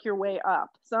then work your way up.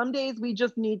 Some days we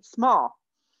just need small.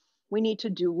 We need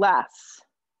to do less.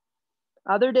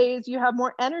 Other days you have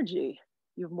more energy.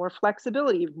 You have more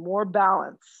flexibility, you have more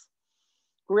balance.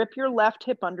 Grip your left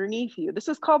hip underneath you. This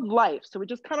is called life. So we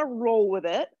just kind of roll with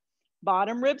it.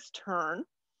 Bottom ribs turn.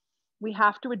 We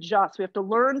have to adjust. We have to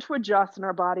learn to adjust in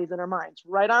our bodies and our minds.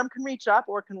 Right arm can reach up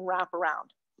or it can wrap around.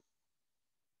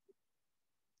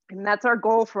 And that's our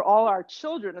goal for all our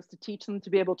children, is to teach them to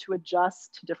be able to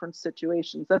adjust to different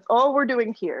situations. That's all we're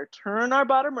doing here. Turn our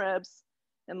bottom ribs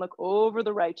and look over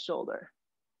the right shoulder.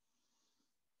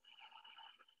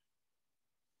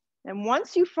 And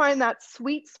once you find that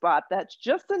sweet spot, that's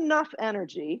just enough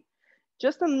energy,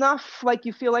 just enough like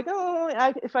you feel like,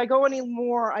 oh, if I go any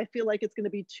more, I feel like it's going to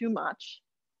be too much.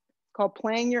 It's called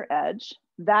playing your edge.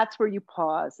 That's where you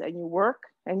pause and you work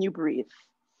and you breathe.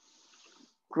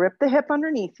 Grip the hip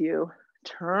underneath you,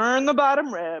 turn the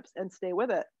bottom ribs and stay with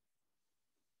it.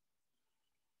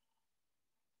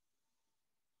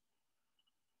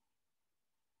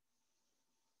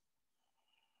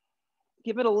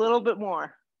 Give it a little bit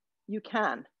more. You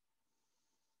can.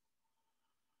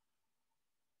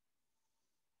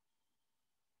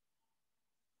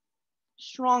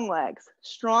 Strong legs,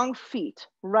 strong feet,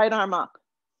 right arm up.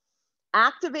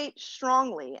 Activate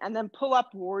strongly and then pull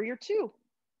up warrior two.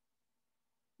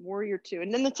 Warrior two.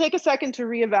 And then take a second to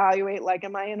reevaluate, like,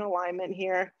 am I in alignment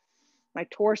here? My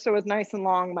torso is nice and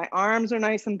long. My arms are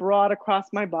nice and broad across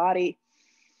my body.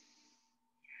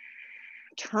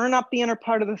 Turn up the inner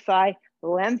part of the thigh,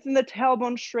 lengthen the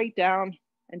tailbone straight down,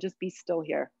 and just be still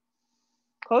here.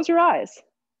 Close your eyes.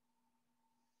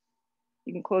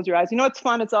 You can close your eyes. You know, it's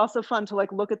fun. It's also fun to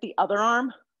like look at the other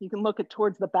arm. You can look at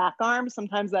towards the back arm.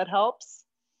 Sometimes that helps.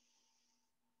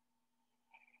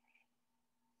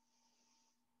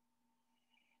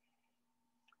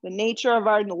 The nature of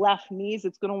our left knees,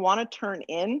 it's going to want to turn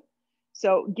in.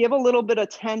 So give a little bit of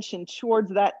tension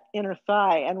towards that inner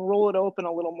thigh and roll it open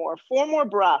a little more. 4 more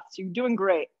breaths. You're doing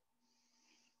great.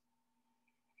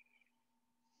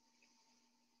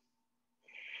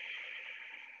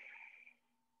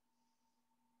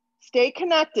 Stay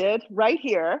connected right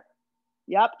here.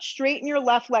 Yep, straighten your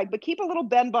left leg, but keep a little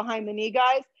bend behind the knee,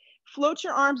 guys. Float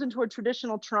your arms into a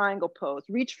traditional triangle pose.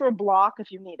 Reach for a block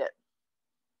if you need it.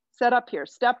 Set up here.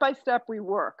 Step by step, we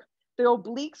work. The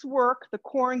obliques work, the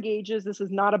core engages. This is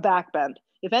not a back bend.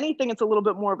 If anything, it's a little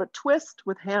bit more of a twist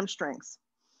with hamstrings.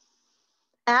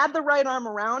 Add the right arm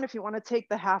around if you want to take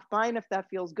the half bind, if that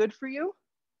feels good for you.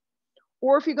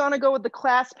 Or if you're going to go with the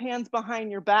clasp hands behind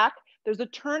your back, there's a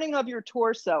turning of your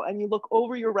torso and you look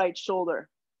over your right shoulder.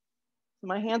 So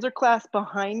my hands are clasped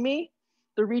behind me.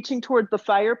 They're reaching towards the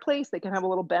fireplace. They can have a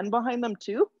little bend behind them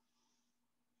too.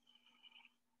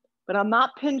 But I'm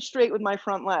not pinned straight with my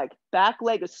front leg. Back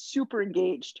leg is super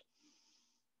engaged.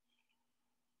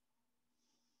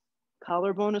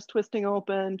 Collarbone is twisting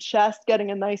open, chest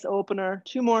getting a nice opener.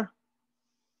 2 more.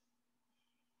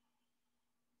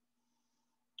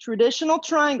 Traditional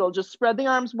triangle, just spread the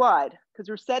arms wide because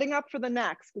we're setting up for the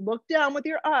next. Look down with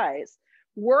your eyes.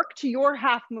 Work to your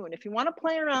half moon. If you want to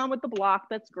play around with the block,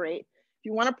 that's great. If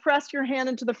you want to press your hand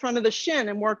into the front of the shin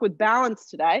and work with balance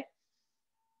today,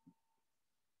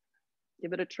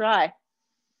 give it a try.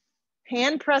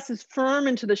 Hand presses firm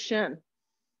into the shin.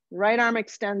 Right arm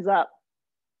extends up.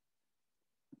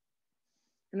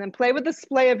 And then play with the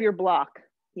splay of your block.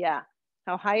 Yeah,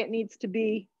 how high it needs to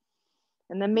be.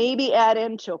 And then maybe add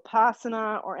in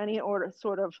Chopasana or any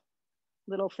sort of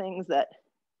little things that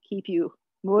keep you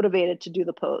motivated to do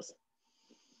the pose.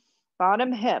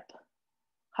 Bottom hip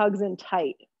hugs in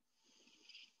tight.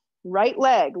 Right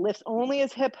leg lifts only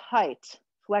as hip height.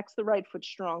 Flex the right foot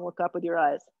strong. Look up with your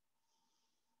eyes.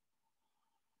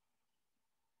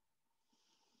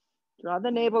 Draw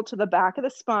the navel to the back of the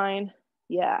spine.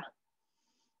 Yeah.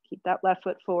 Keep that left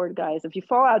foot forward, guys. If you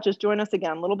fall out, just join us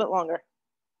again, a little bit longer.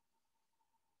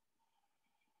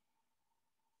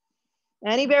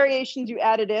 Any variations you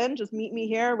added in, just meet me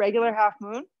here, regular half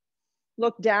moon.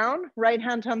 Look down, right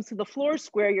hand comes to the floor,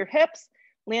 square your hips,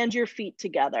 land your feet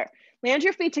together. Land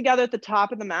your feet together at the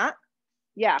top of the mat.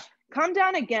 Yeah, come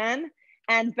down again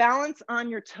and balance on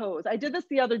your toes. I did this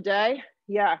the other day.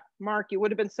 Yeah, Mark, you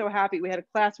would have been so happy. We had a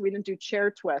class, we didn't do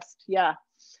chair twist. Yeah,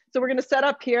 so we're gonna set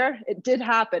up here. It did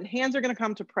happen. Hands are gonna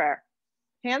come to prayer.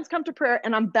 Hands come to prayer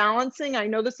and I'm balancing. I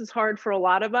know this is hard for a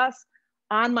lot of us,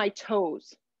 on my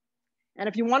toes. And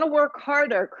if you want to work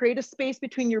harder, create a space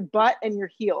between your butt and your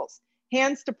heels.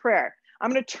 Hands to prayer.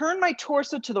 I'm going to turn my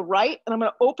torso to the right and I'm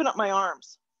going to open up my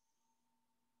arms.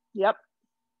 Yep.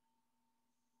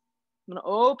 I'm going to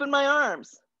open my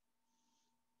arms.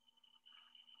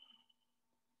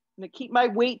 I'm going to keep my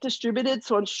weight distributed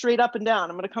so I'm straight up and down.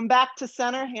 I'm going to come back to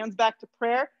center, hands back to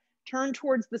prayer. Turn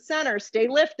towards the center, stay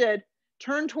lifted.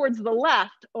 Turn towards the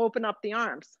left, open up the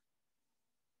arms.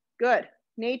 Good.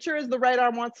 Nature is the right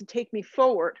arm wants to take me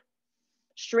forward,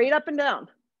 straight up and down.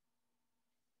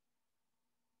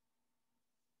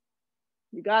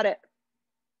 You got it.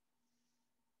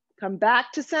 Come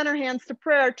back to center, hands to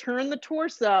prayer, turn the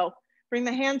torso, bring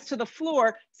the hands to the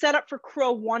floor, set up for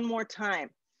crow 1 more time.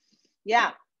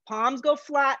 Yeah, palms go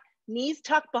flat, knees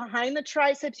tucked behind the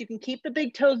triceps. You can keep the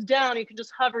big toes down. You can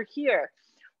just hover here,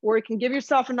 or you can give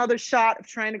yourself another shot of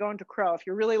trying to go into crow. If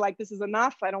you're really like, this is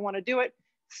enough, I don't want to do it,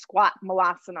 squat,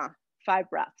 malasana, 5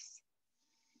 breaths.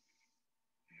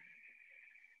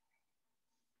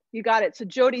 You got it. So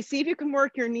Jody, see if you can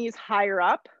work your knees higher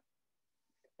up.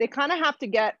 They kind of have to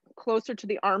get closer to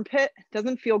the armpit.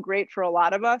 Doesn't feel great for a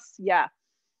lot of us. Yeah.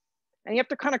 And you have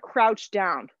to kind of crouch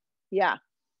down. Yeah.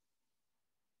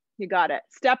 You got it.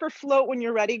 Step or float when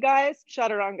you're ready, guys.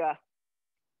 Chaturanga.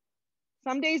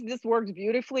 Some days this works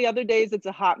beautifully. Other days it's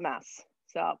a hot mess.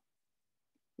 So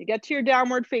you get to your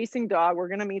downward facing dog. We're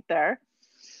going to meet there.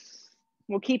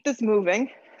 We'll keep this moving.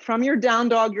 From your down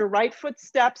dog, your right foot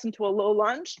steps into a low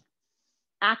lunge.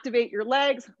 Activate your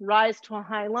legs, rise to a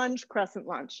high lunge, crescent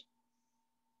lunge.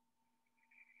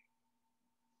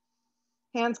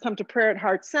 Hands come to prayer at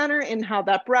heart center. Inhale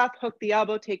that breath, hook the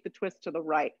elbow, take the twist to the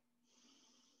right.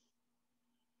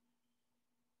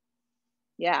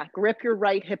 Yeah, grip your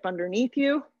right hip underneath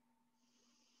you.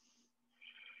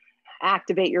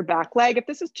 Activate your back leg. If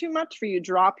this is too much for you,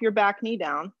 drop your back knee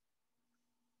down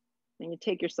and you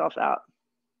take yourself out.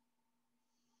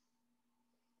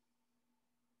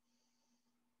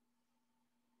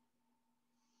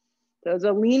 There's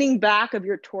a leaning back of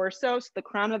your torso so the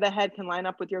crown of the head can line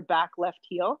up with your back left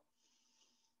heel.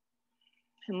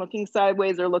 And looking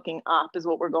sideways or looking up is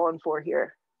what we're going for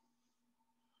here.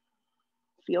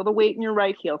 Feel the weight in your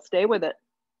right heel. Stay with it.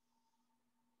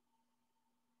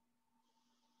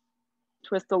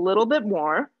 Twist a little bit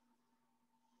more.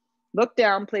 Look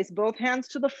down, place both hands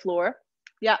to the floor.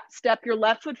 Yeah, step your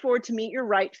left foot forward to meet your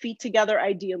right, feet together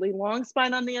ideally. Long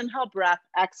spine on the inhale, breath.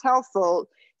 Exhale, fold.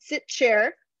 Sit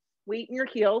chair, weight in your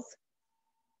heels.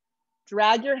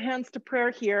 Drag your hands to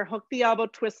prayer here. Hook the elbow,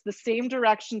 twist the same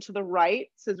direction to the right,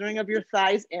 scissoring of your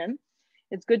thighs in.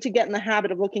 It's good to get in the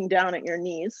habit of looking down at your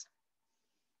knees.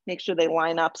 Make sure they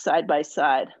line up side by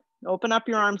side. Open up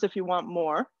your arms if you want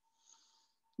more.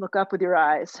 Look up with your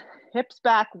eyes. Hips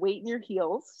back, weight in your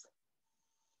heels.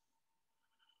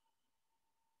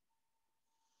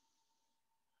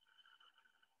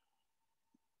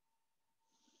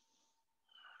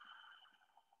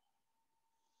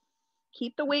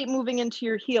 Keep the weight moving into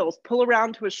your heels. Pull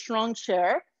around to a strong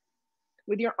chair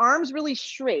with your arms really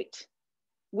straight.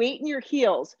 Weight in your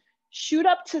heels. Shoot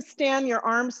up to stand, your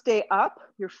arms stay up,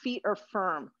 your feet are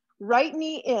firm. Right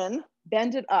knee in,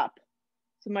 bend it up.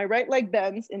 So my right leg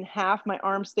bends in half, my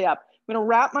arms stay up. I'm gonna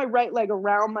wrap my right leg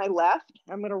around my left.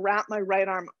 I'm gonna wrap my right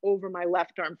arm over my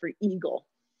left arm for eagle.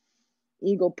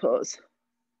 Eagle pose.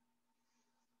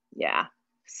 Yeah.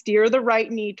 Steer the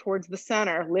right knee towards the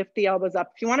center, lift the elbows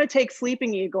up. If you wanna take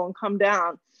sleeping eagle and come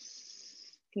down,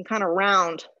 you can kind of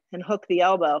round and hook the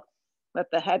elbow,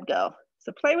 let the head go.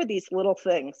 So play with these little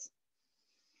things.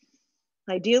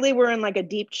 Ideally, we're in like a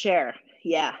deep chair.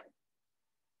 Yeah.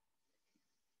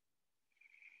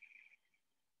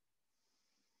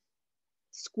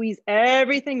 Squeeze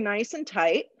everything nice and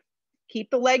tight.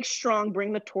 Keep the legs strong,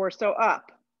 bring the torso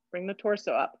up. Bring the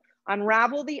torso up.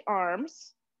 Unravel the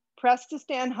arms. Press to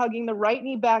stand, hugging the right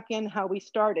knee back in how we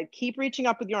started. Keep reaching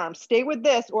up with your arms. Stay with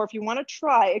this, or if you want to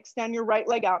try, extend your right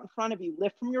leg out in front of you.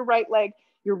 Lift from your right leg,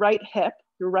 your right hip,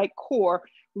 your right core.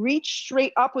 Reach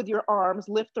straight up with your arms,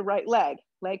 lift the right leg.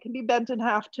 Leg can be bent in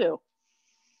half too.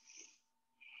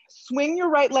 Swing your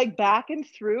right leg back and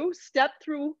through, step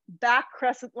through, back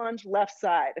crescent lunge, left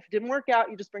side. If it didn't work out,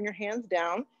 you just bring your hands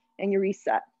down and you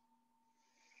reset.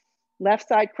 Left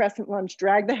side crescent lunge,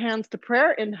 drag the hands to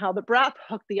prayer, inhale the breath,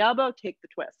 hook the elbow, take the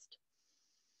twist.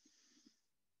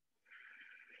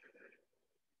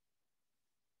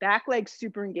 Back leg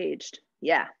super engaged,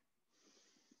 yeah.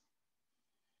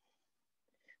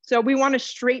 So we want a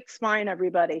straight spine,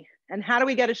 everybody. And how do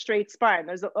we get a straight spine?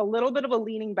 There's a little bit of a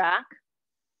leaning back.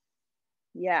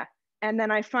 Yeah, and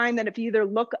then I find that if you either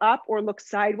look up or look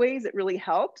sideways, it really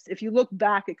helps. If you look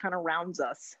back, it kind of rounds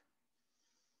us.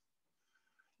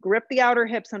 Grip the outer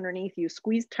hips underneath you,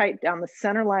 squeeze tight down the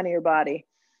center line of your body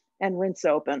and rinse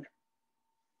open.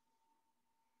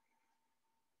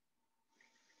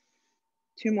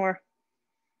 2 more.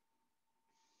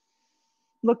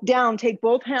 Look down, take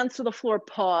both hands to the floor,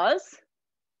 pause.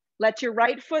 Let your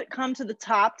right foot come to the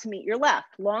top to meet your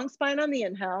left. Long spine on the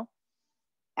inhale.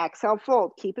 Exhale,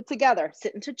 fold, keep it together.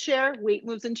 Sit into chair, weight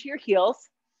moves into your heels.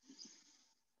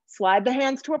 Slide the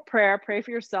hands to a prayer, pray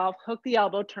for yourself, hook the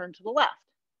elbow, turn to the left.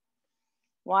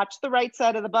 Watch the right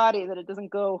side of the body that it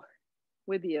doesn't go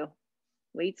with you.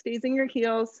 Weight stays in your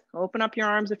heels. Open up your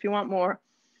arms if you want more.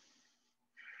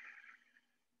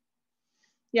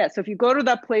 Yeah, so if you go to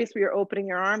that place where you're opening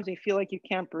your arms and you feel like you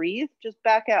can't breathe, just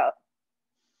back out.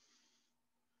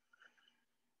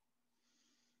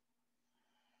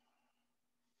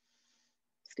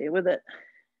 Stay with it.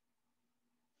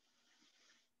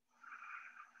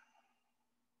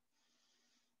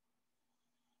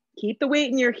 Keep the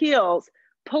weight in your heels.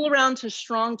 Pull around to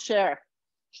strong chair.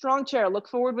 Strong chair, look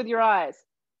forward with your eyes.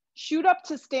 Shoot up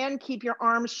to stand, keep your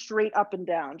arms straight up and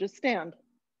down. Just stand.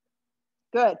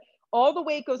 Good. All the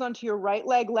weight goes onto your right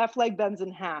leg, left leg bends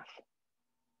in half.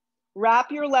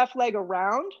 Wrap your left leg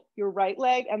around your right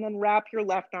leg and then wrap your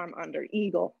left arm under,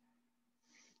 eagle.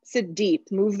 Sit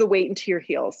deep, move the weight into your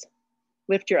heels.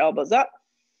 Lift your elbows up.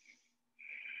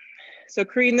 So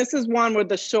Kareen, this is one where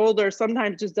the shoulder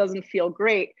sometimes just doesn't feel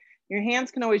great. Your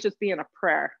hands can always just be in a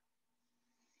prayer.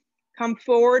 Come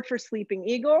forward for sleeping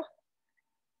eagle.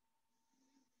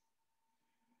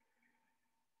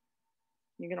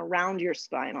 You're gonna round your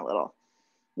spine a little.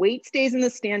 Weight stays in the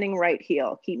standing right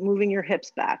heel. Keep moving your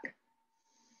hips back.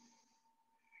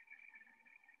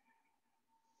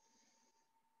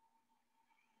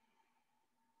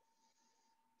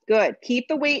 Good. Keep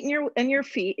the weight in your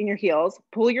feet, in your heels.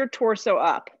 Pull your torso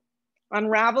up.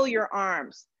 Unravel your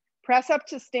arms. Press up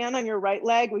to stand on your right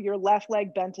leg with your left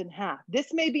leg bent in half.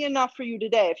 This may be enough for you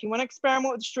today. If you want to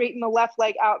experiment with straighten the left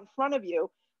leg out in front of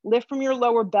you, lift from your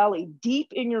lower belly,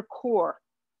 deep in your core.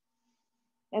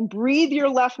 And breathe your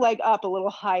left leg up a little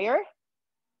higher.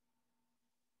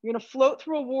 You're gonna float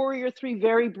through a warrior three,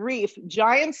 very brief.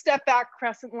 Giant step back,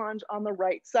 crescent lunge on the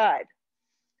right side.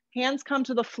 Hands come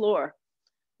to the floor.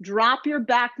 Drop your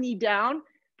back knee down,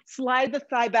 slide the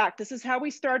thigh back. This is how we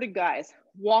started, guys.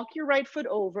 Walk your right foot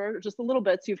over just a little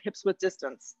bit so you have hips width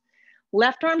distance.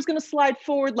 Left arm's gonna slide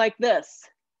forward like this.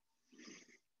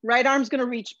 Right arm's gonna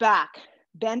reach back.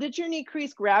 Bend at your knee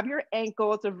crease, grab your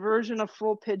ankle. It's a version of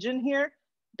full pigeon here.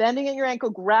 Bending at your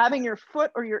ankle, grabbing your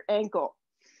foot or your ankle.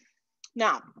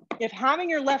 Now, if having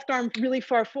your left arm really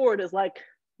far forward is like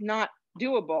not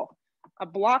doable, a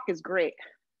block is great.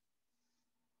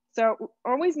 So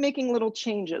always making little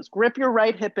changes. Grip your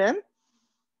right hip in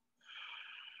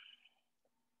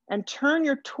and turn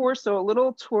your torso a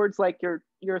little towards like your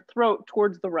throat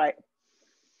towards the right.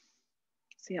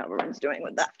 See how everyone's doing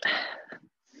with that.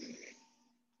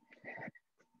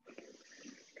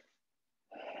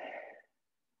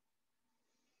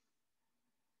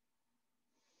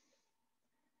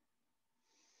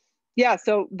 Yeah,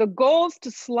 so the goal is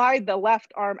to slide the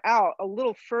left arm out a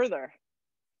little further.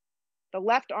 The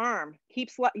left arm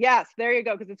keeps, yes, there you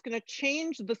go, because it's gonna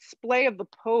change the splay of the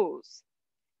pose.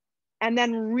 And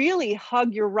then really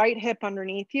hug your right hip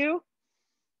underneath you.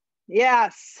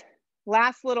 Yes,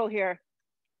 last little here.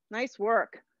 Nice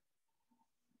work.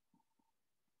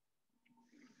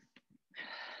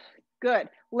 Good,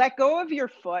 let go of your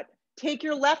foot. Take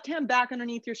your left hand back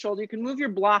underneath your shoulder. You can move your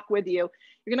block with you.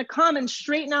 You're gonna come and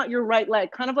straighten out your right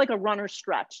leg, kind of like a runner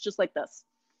stretch, just like this.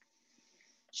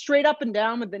 Straight up and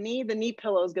down with the knee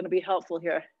pillow is gonna be helpful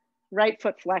here. Right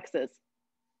foot flexes.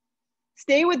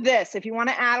 Stay with this. If you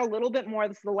wanna add a little bit more,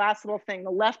 this is the last little thing.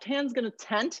 The left hand's gonna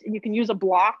tent and you can use a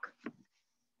block.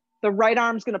 The right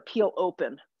arm's gonna peel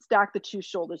open. Stack the two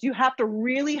shoulders. You have to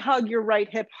really hug your right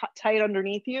hip tight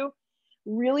underneath you.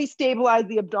 Really stabilize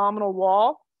the abdominal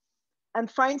wall and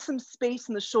find some space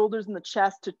in the shoulders and the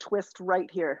chest to twist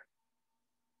right here.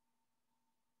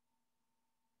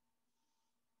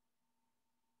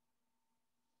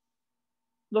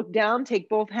 Look down, take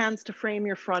both hands to frame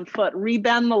your front foot.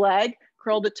 Rebend the leg,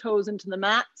 curl the toes into the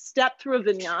mat, step through a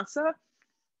vinyasa.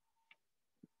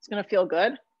 It's gonna feel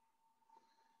good.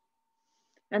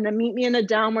 And then meet me in a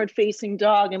downward facing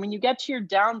dog. And when you get to your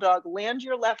down dog, land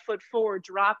your left foot forward,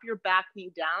 drop your back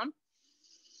knee down.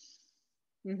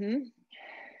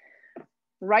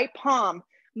 Right palm,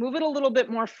 move it a little bit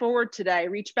more forward today.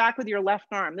 Reach back with your left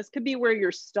arm. This could be where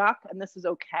you're stuck and this is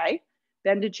okay.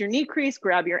 Bend at your knee crease,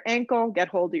 grab your ankle, get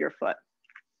hold of your foot.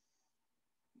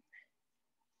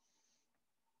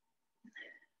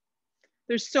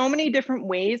 There's so many different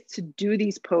ways to do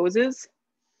these poses.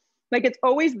 Like it's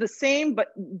always the same,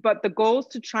 but the goal is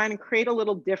to try and create a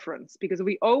little difference because if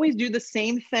we always do the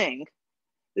same thing,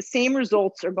 the same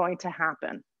results are going to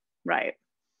happen, right?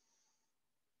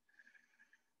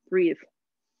 Breathe.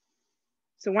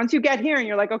 So once you get here and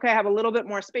you're like, okay, I have a little bit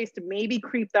more space to maybe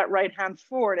creep that right hand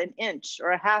forward an inch or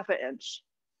a half an inch.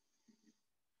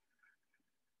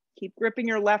 Keep gripping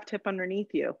your left hip underneath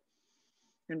you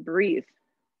and breathe.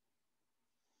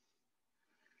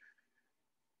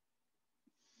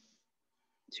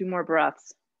 Two more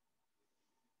breaths.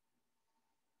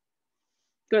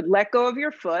 Good, let go of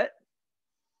your foot.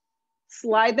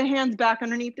 Slide the hands back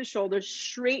underneath the shoulders,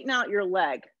 straighten out your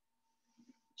leg.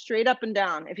 Straight up and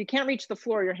down. If you can't reach the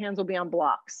floor, your hands will be on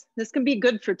blocks. This can be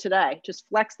good for today. Just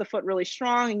flex the foot really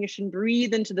strong and you should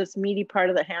breathe into this meaty part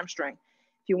of the hamstring.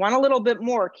 If you want a little bit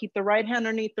more, keep the right hand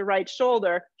underneath the right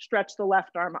shoulder, stretch the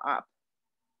left arm up.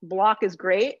 Block is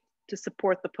great to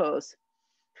support the pose.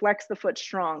 Flex the foot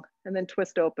strong and then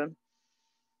twist open.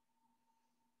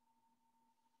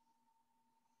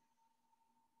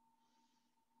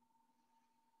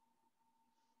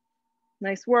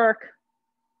 Nice work.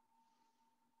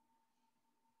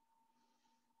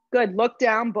 Good, look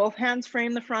down, both hands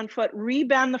frame the front foot,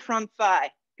 rebend the front thigh,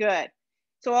 good.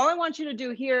 So all I want you to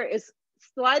do here is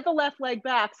slide the left leg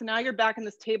back, so now you're back in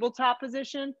this tabletop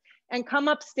position, and come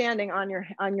up standing on your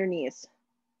knees.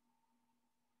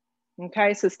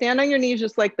 Okay, so stand on your knees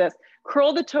just like this.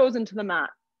 Curl the toes into the mat.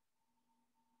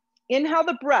 Inhale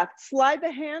the breath, slide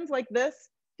the hands like this,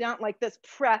 down like this,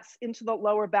 press into the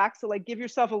lower back, so like give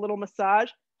yourself a little massage,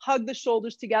 hug the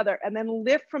shoulders together, and then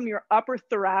lift from your upper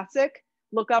thoracic.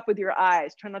 Look up with your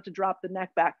eyes. Try not to drop the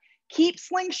neck back. Keep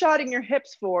slingshotting your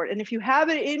hips forward. And if you have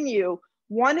it in you,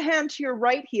 one hand to your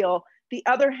right heel, the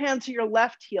other hand to your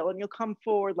left heel, and you'll come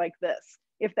forward like this.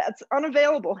 If that's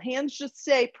unavailable, hands just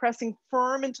stay pressing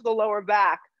firm into the lower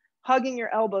back, hugging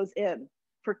your elbows in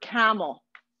for camel.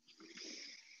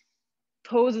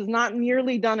 Pose is not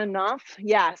nearly done enough.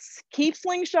 Yes, keep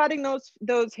slingshotting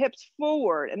those hips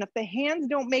forward. And if the hands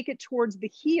don't make it towards the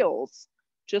heels,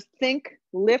 Just think,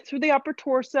 lift through the upper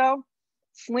torso,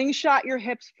 slingshot your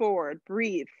hips forward,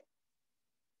 breathe.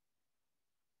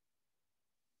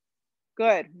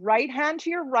 Good, right hand to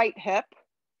your right hip,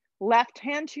 left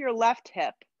hand to your left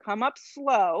hip. Come up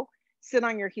slow, sit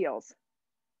on your heels.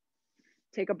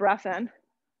 Take a breath in,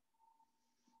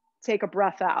 take a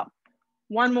breath out.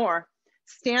 One more,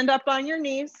 stand up on your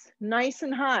knees, nice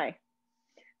and high.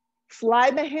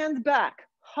 Slide the hands back,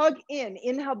 hug in,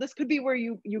 inhale. This could be where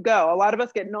you go. A lot of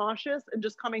us get nauseous, and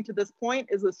just coming to this point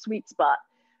is a sweet spot.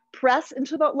 Press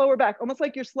into the lower back, almost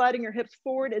like you're sliding your hips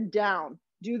forward and down.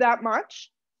 Do that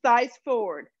much, thighs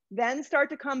forward. Then start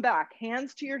to come back,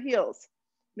 hands to your heels.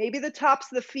 Maybe the tops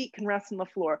of the feet can rest on the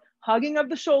floor. Hugging of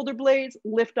the shoulder blades,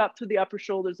 lift up through the upper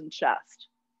shoulders and chest.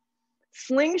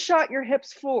 Slingshot your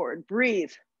hips forward,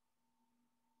 breathe.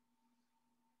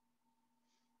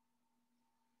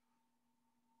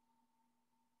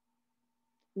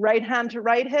 Right hand to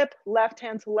right hip, left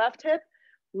hand to left hip.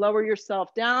 Lower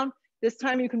yourself down. This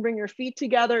time you can bring your feet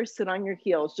together, sit on your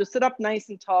heels. Just sit up nice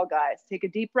and tall, guys. Take a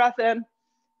deep breath in,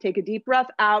 take a deep breath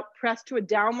out, press to a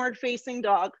downward facing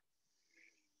dog.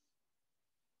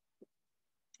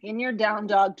 In your down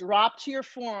dog, drop to your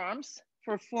forearms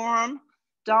for forearm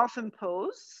dolphin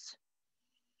pose.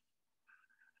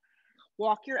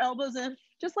 Walk your elbows in,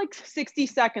 just like 60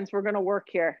 seconds, we're gonna work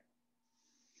here.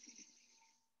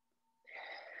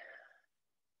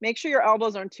 Make sure your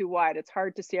elbows aren't too wide. It's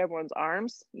hard to see everyone's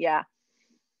arms. Yeah.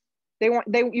 You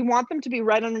want them to be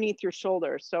right underneath your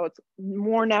shoulders. So it's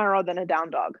more narrow than a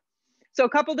down dog. So a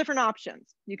couple different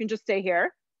options. You can just stay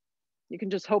here. You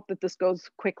can just hope that this goes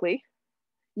quickly.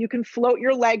 You can float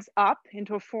your legs up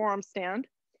into a forearm stand.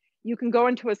 You can go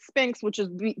into a sphinx, which is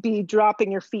be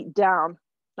dropping your feet down.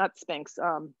 Not sphinx.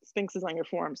 Sphinx is on your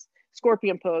forearms.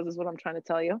 Scorpion pose is what I'm trying to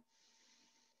tell you.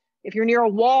 If you're near a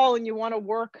wall and you want to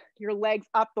work your legs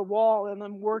up the wall and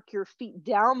then work your feet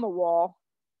down the wall,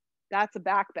 that's a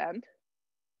back bend.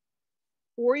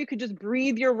 Or you could just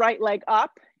breathe your right leg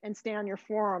up and stay on your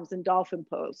forearms in dolphin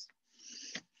pose.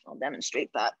 I'll demonstrate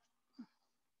that.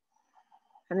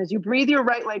 And as you breathe your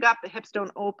right leg up, the hips don't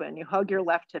open. You hug your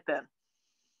left hip in.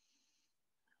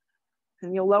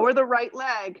 And you'll lower the right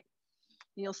leg.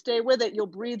 And you'll stay with it. You'll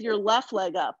breathe your left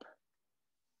leg up.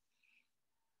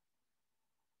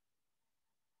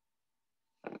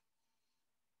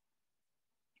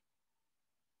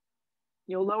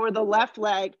 You'll lower the left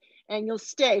leg and you'll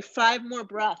stay 5 more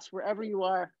breaths wherever you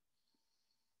are.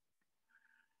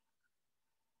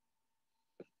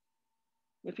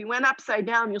 If you went upside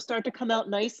down, you'll start to come out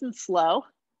nice and slow.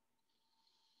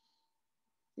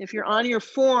 If you're on your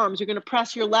forearms, you're going to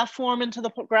press your left forearm into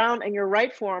the ground, and your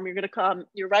right forearm, you're going to come,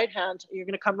 your right hand, you're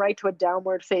going to come right to a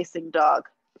downward facing dog.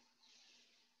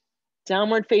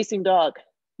 Downward facing dog.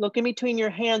 Look in between your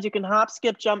hands. You can hop,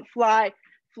 skip, jump, fly.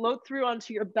 Float through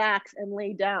onto your backs and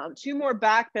lay down. 2 more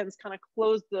back bends kind of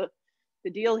close the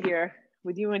deal here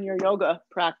with you and your yoga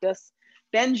practice.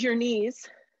 Bend your knees,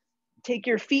 take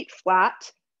your feet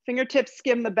flat, fingertips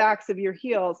skim the backs of your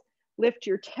heels, lift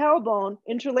your tailbone,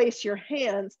 interlace your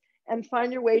hands, and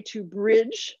find your way to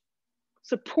bridge,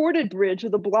 supported bridge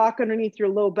with a block underneath your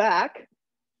low back,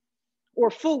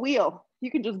 or full wheel.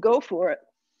 You can just go for it.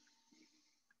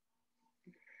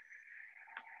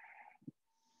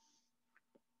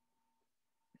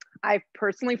 I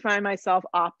personally find myself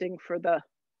opting for the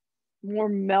more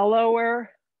mellower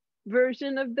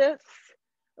version of this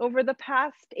over the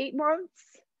past 8 months.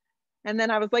 And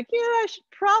then I was like, yeah, I should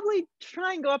probably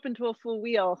try and go up into a full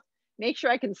wheel, make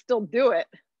sure I can still do it.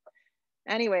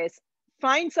 Anyways,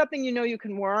 find something you know you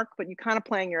can work, but you kind of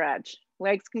playing your edge.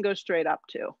 Legs can go straight up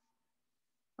too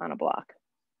on a block.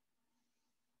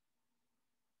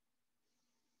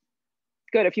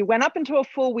 Good. If you went up into a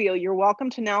full wheel, you're welcome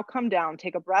to now come down.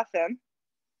 Take a breath in,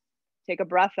 take a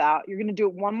breath out. You're going to do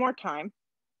it one more time.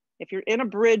 If you're in a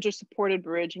bridge or supported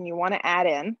bridge and you want to add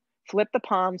in, flip the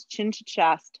palms, chin to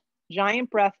chest, giant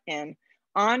breath in.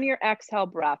 On your exhale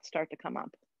breath, start to come up.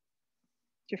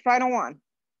 It's your final one.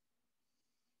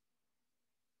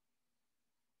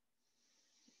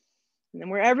 And then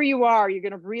wherever you are, you're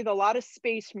going to breathe a lot of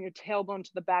space from your tailbone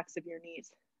to the backs of your knees.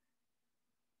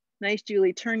 Nice,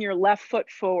 Julie. Turn your left foot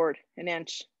forward 1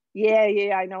 inch.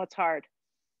 Yeah, I know it's hard.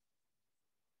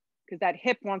 Because that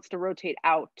hip wants to rotate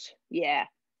out. Yeah.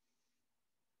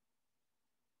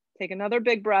 Take another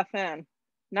big breath in.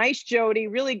 Nice, Jody.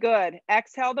 Really good.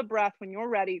 Exhale the breath. When you're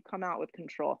ready, come out with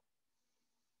control.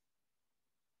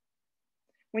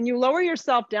 When you lower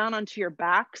yourself down onto your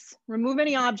backs, remove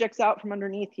any objects out from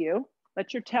underneath you.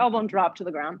 Let your tailbone drop to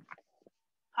the ground.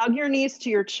 Hug your knees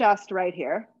to your chest right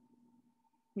here.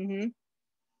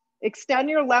 Extend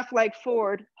your left leg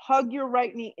forward, hug your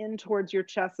right knee in towards your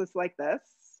chest just like this.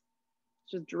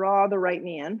 Just draw the right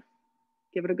knee in,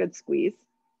 give it a good squeeze.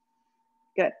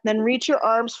 Good, then reach your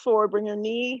arms forward, bring your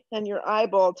knee and your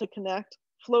eyeball to connect.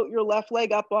 Float your left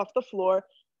leg up off the floor,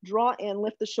 draw in,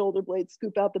 lift the shoulder blades,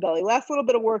 scoop out the belly. Last little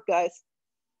bit of work, guys.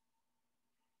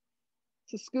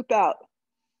 So scoop out.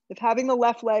 If having the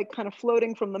left leg kind of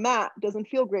floating from the mat doesn't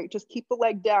feel great, just keep the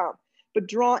leg down, but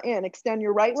draw in, extend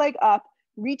your right leg up,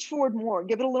 reach forward more,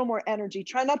 give it a little more energy.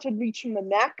 Try not to reach from the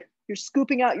neck. You're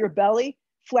scooping out your belly.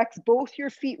 Flex both your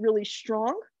feet really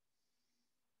strong.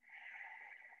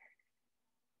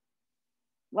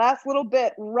 Last little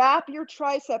bit, wrap your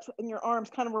triceps and your arms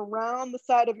kind of around the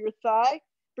side of your thigh.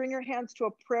 Bring your hands to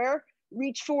a prayer.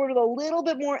 Reach forward with a little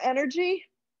bit more energy.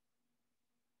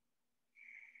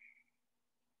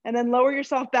 And then lower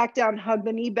yourself back down, hug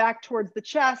the knee back towards the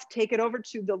chest, take it over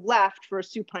to the left for a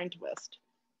supine twist.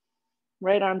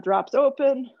 Right arm drops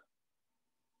open.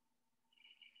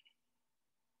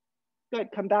 Good,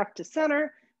 come back to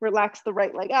center. Relax the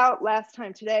right leg out. Last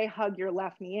time today, hug your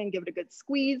left knee in, give it a good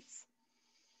squeeze.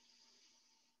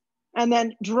 And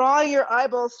then draw your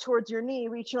eyeballs towards your knee,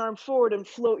 reach your arm forward and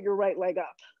float your right leg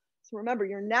up. So remember,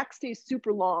 your neck stays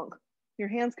super long. Your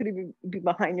hands could even be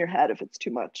behind your head if it's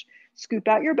too much. Scoop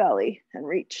out your belly and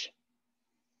reach.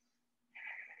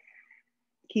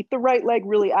 Keep the right leg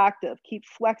really active. Keep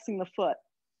flexing the foot.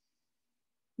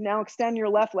 Now extend your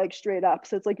left leg straight up.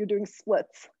 So it's like you're doing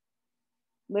splits.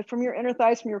 Lift from your inner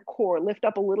thighs, from your core. Lift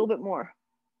up a little bit more.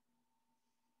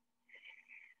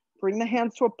 Bring the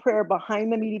hands to a prayer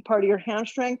behind the meaty part of your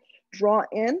hamstring. Draw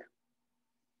in.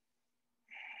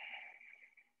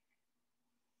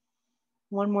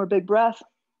 One more big breath.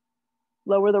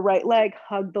 Lower the right leg,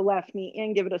 hug the left knee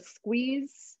in, give it a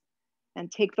squeeze,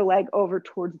 and take the leg over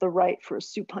towards the right for a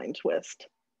supine twist.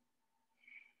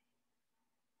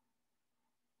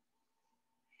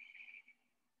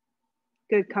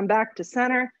 Good, come back to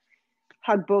center.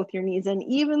 Hug both your knees in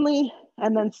evenly,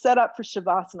 and then set up for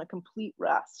Shavasana, complete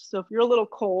rest. So if you're a little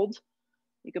cold,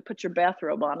 you could put your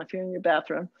bathrobe on if you're in your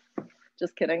bathroom.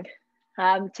 Just kidding.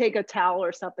 Take a towel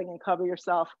or something and cover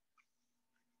yourself.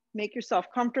 Make yourself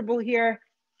comfortable here.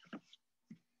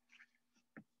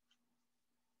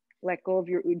 Let go of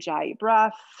your Ujjayi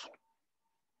breath.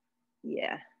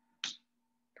 Yeah,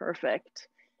 perfect.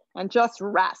 And just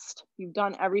rest. You've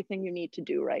done everything you need to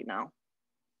do right now.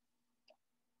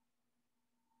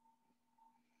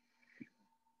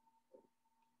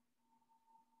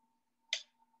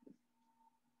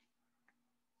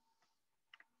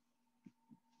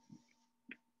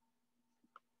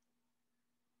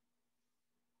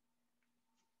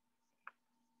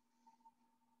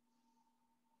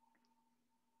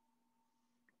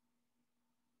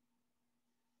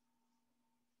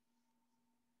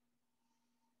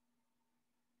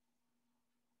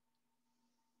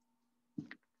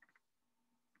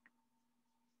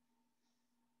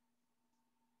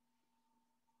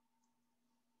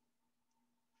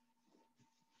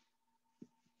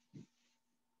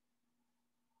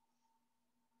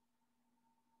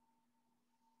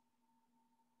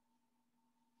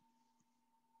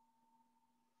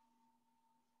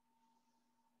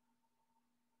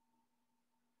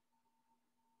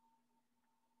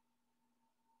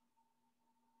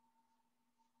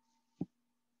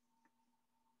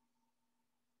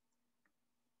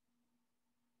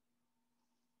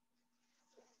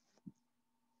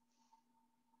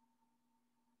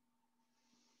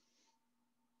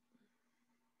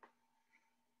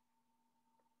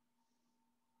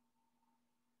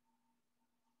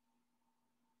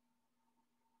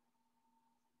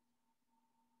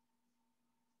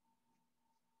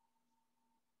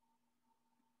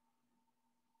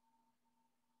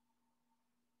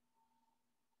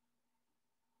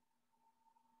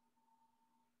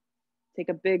 Take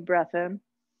a big breath in.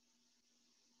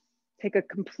 Take a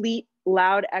complete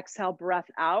loud exhale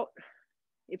breath out.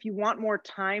 If you want more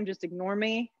time, just ignore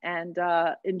me and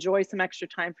enjoy some extra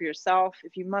time for yourself.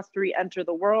 If you must re-enter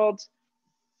the world,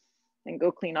 then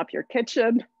go clean up your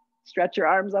kitchen. Stretch your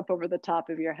arms up over the top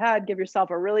of your head. Give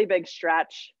yourself a really big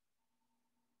stretch.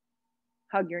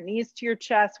 Hug your knees to your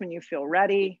chest when you feel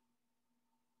ready.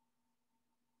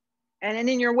 And then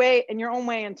in your own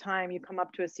way and time, you come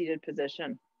up to a seated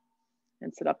position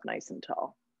and sit up nice and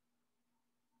tall.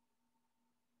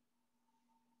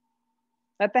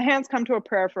 Let the hands come to a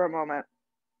prayer for a moment.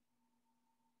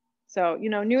 So,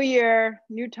 new year,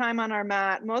 new time on our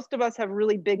mat. Most of us have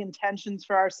really big intentions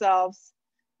for ourselves.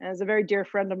 And as a very dear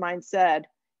friend of mine said,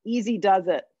 easy does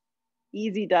it.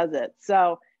 Easy does it.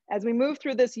 So as we move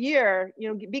through this year,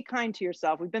 be kind to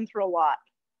yourself. We've been through a lot.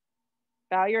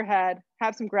 bow your head,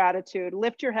 have some gratitude,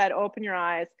 lift your head, open your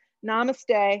eyes.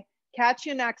 Namaste. Catch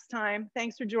you next time.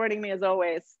 Thanks for joining me as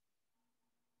always.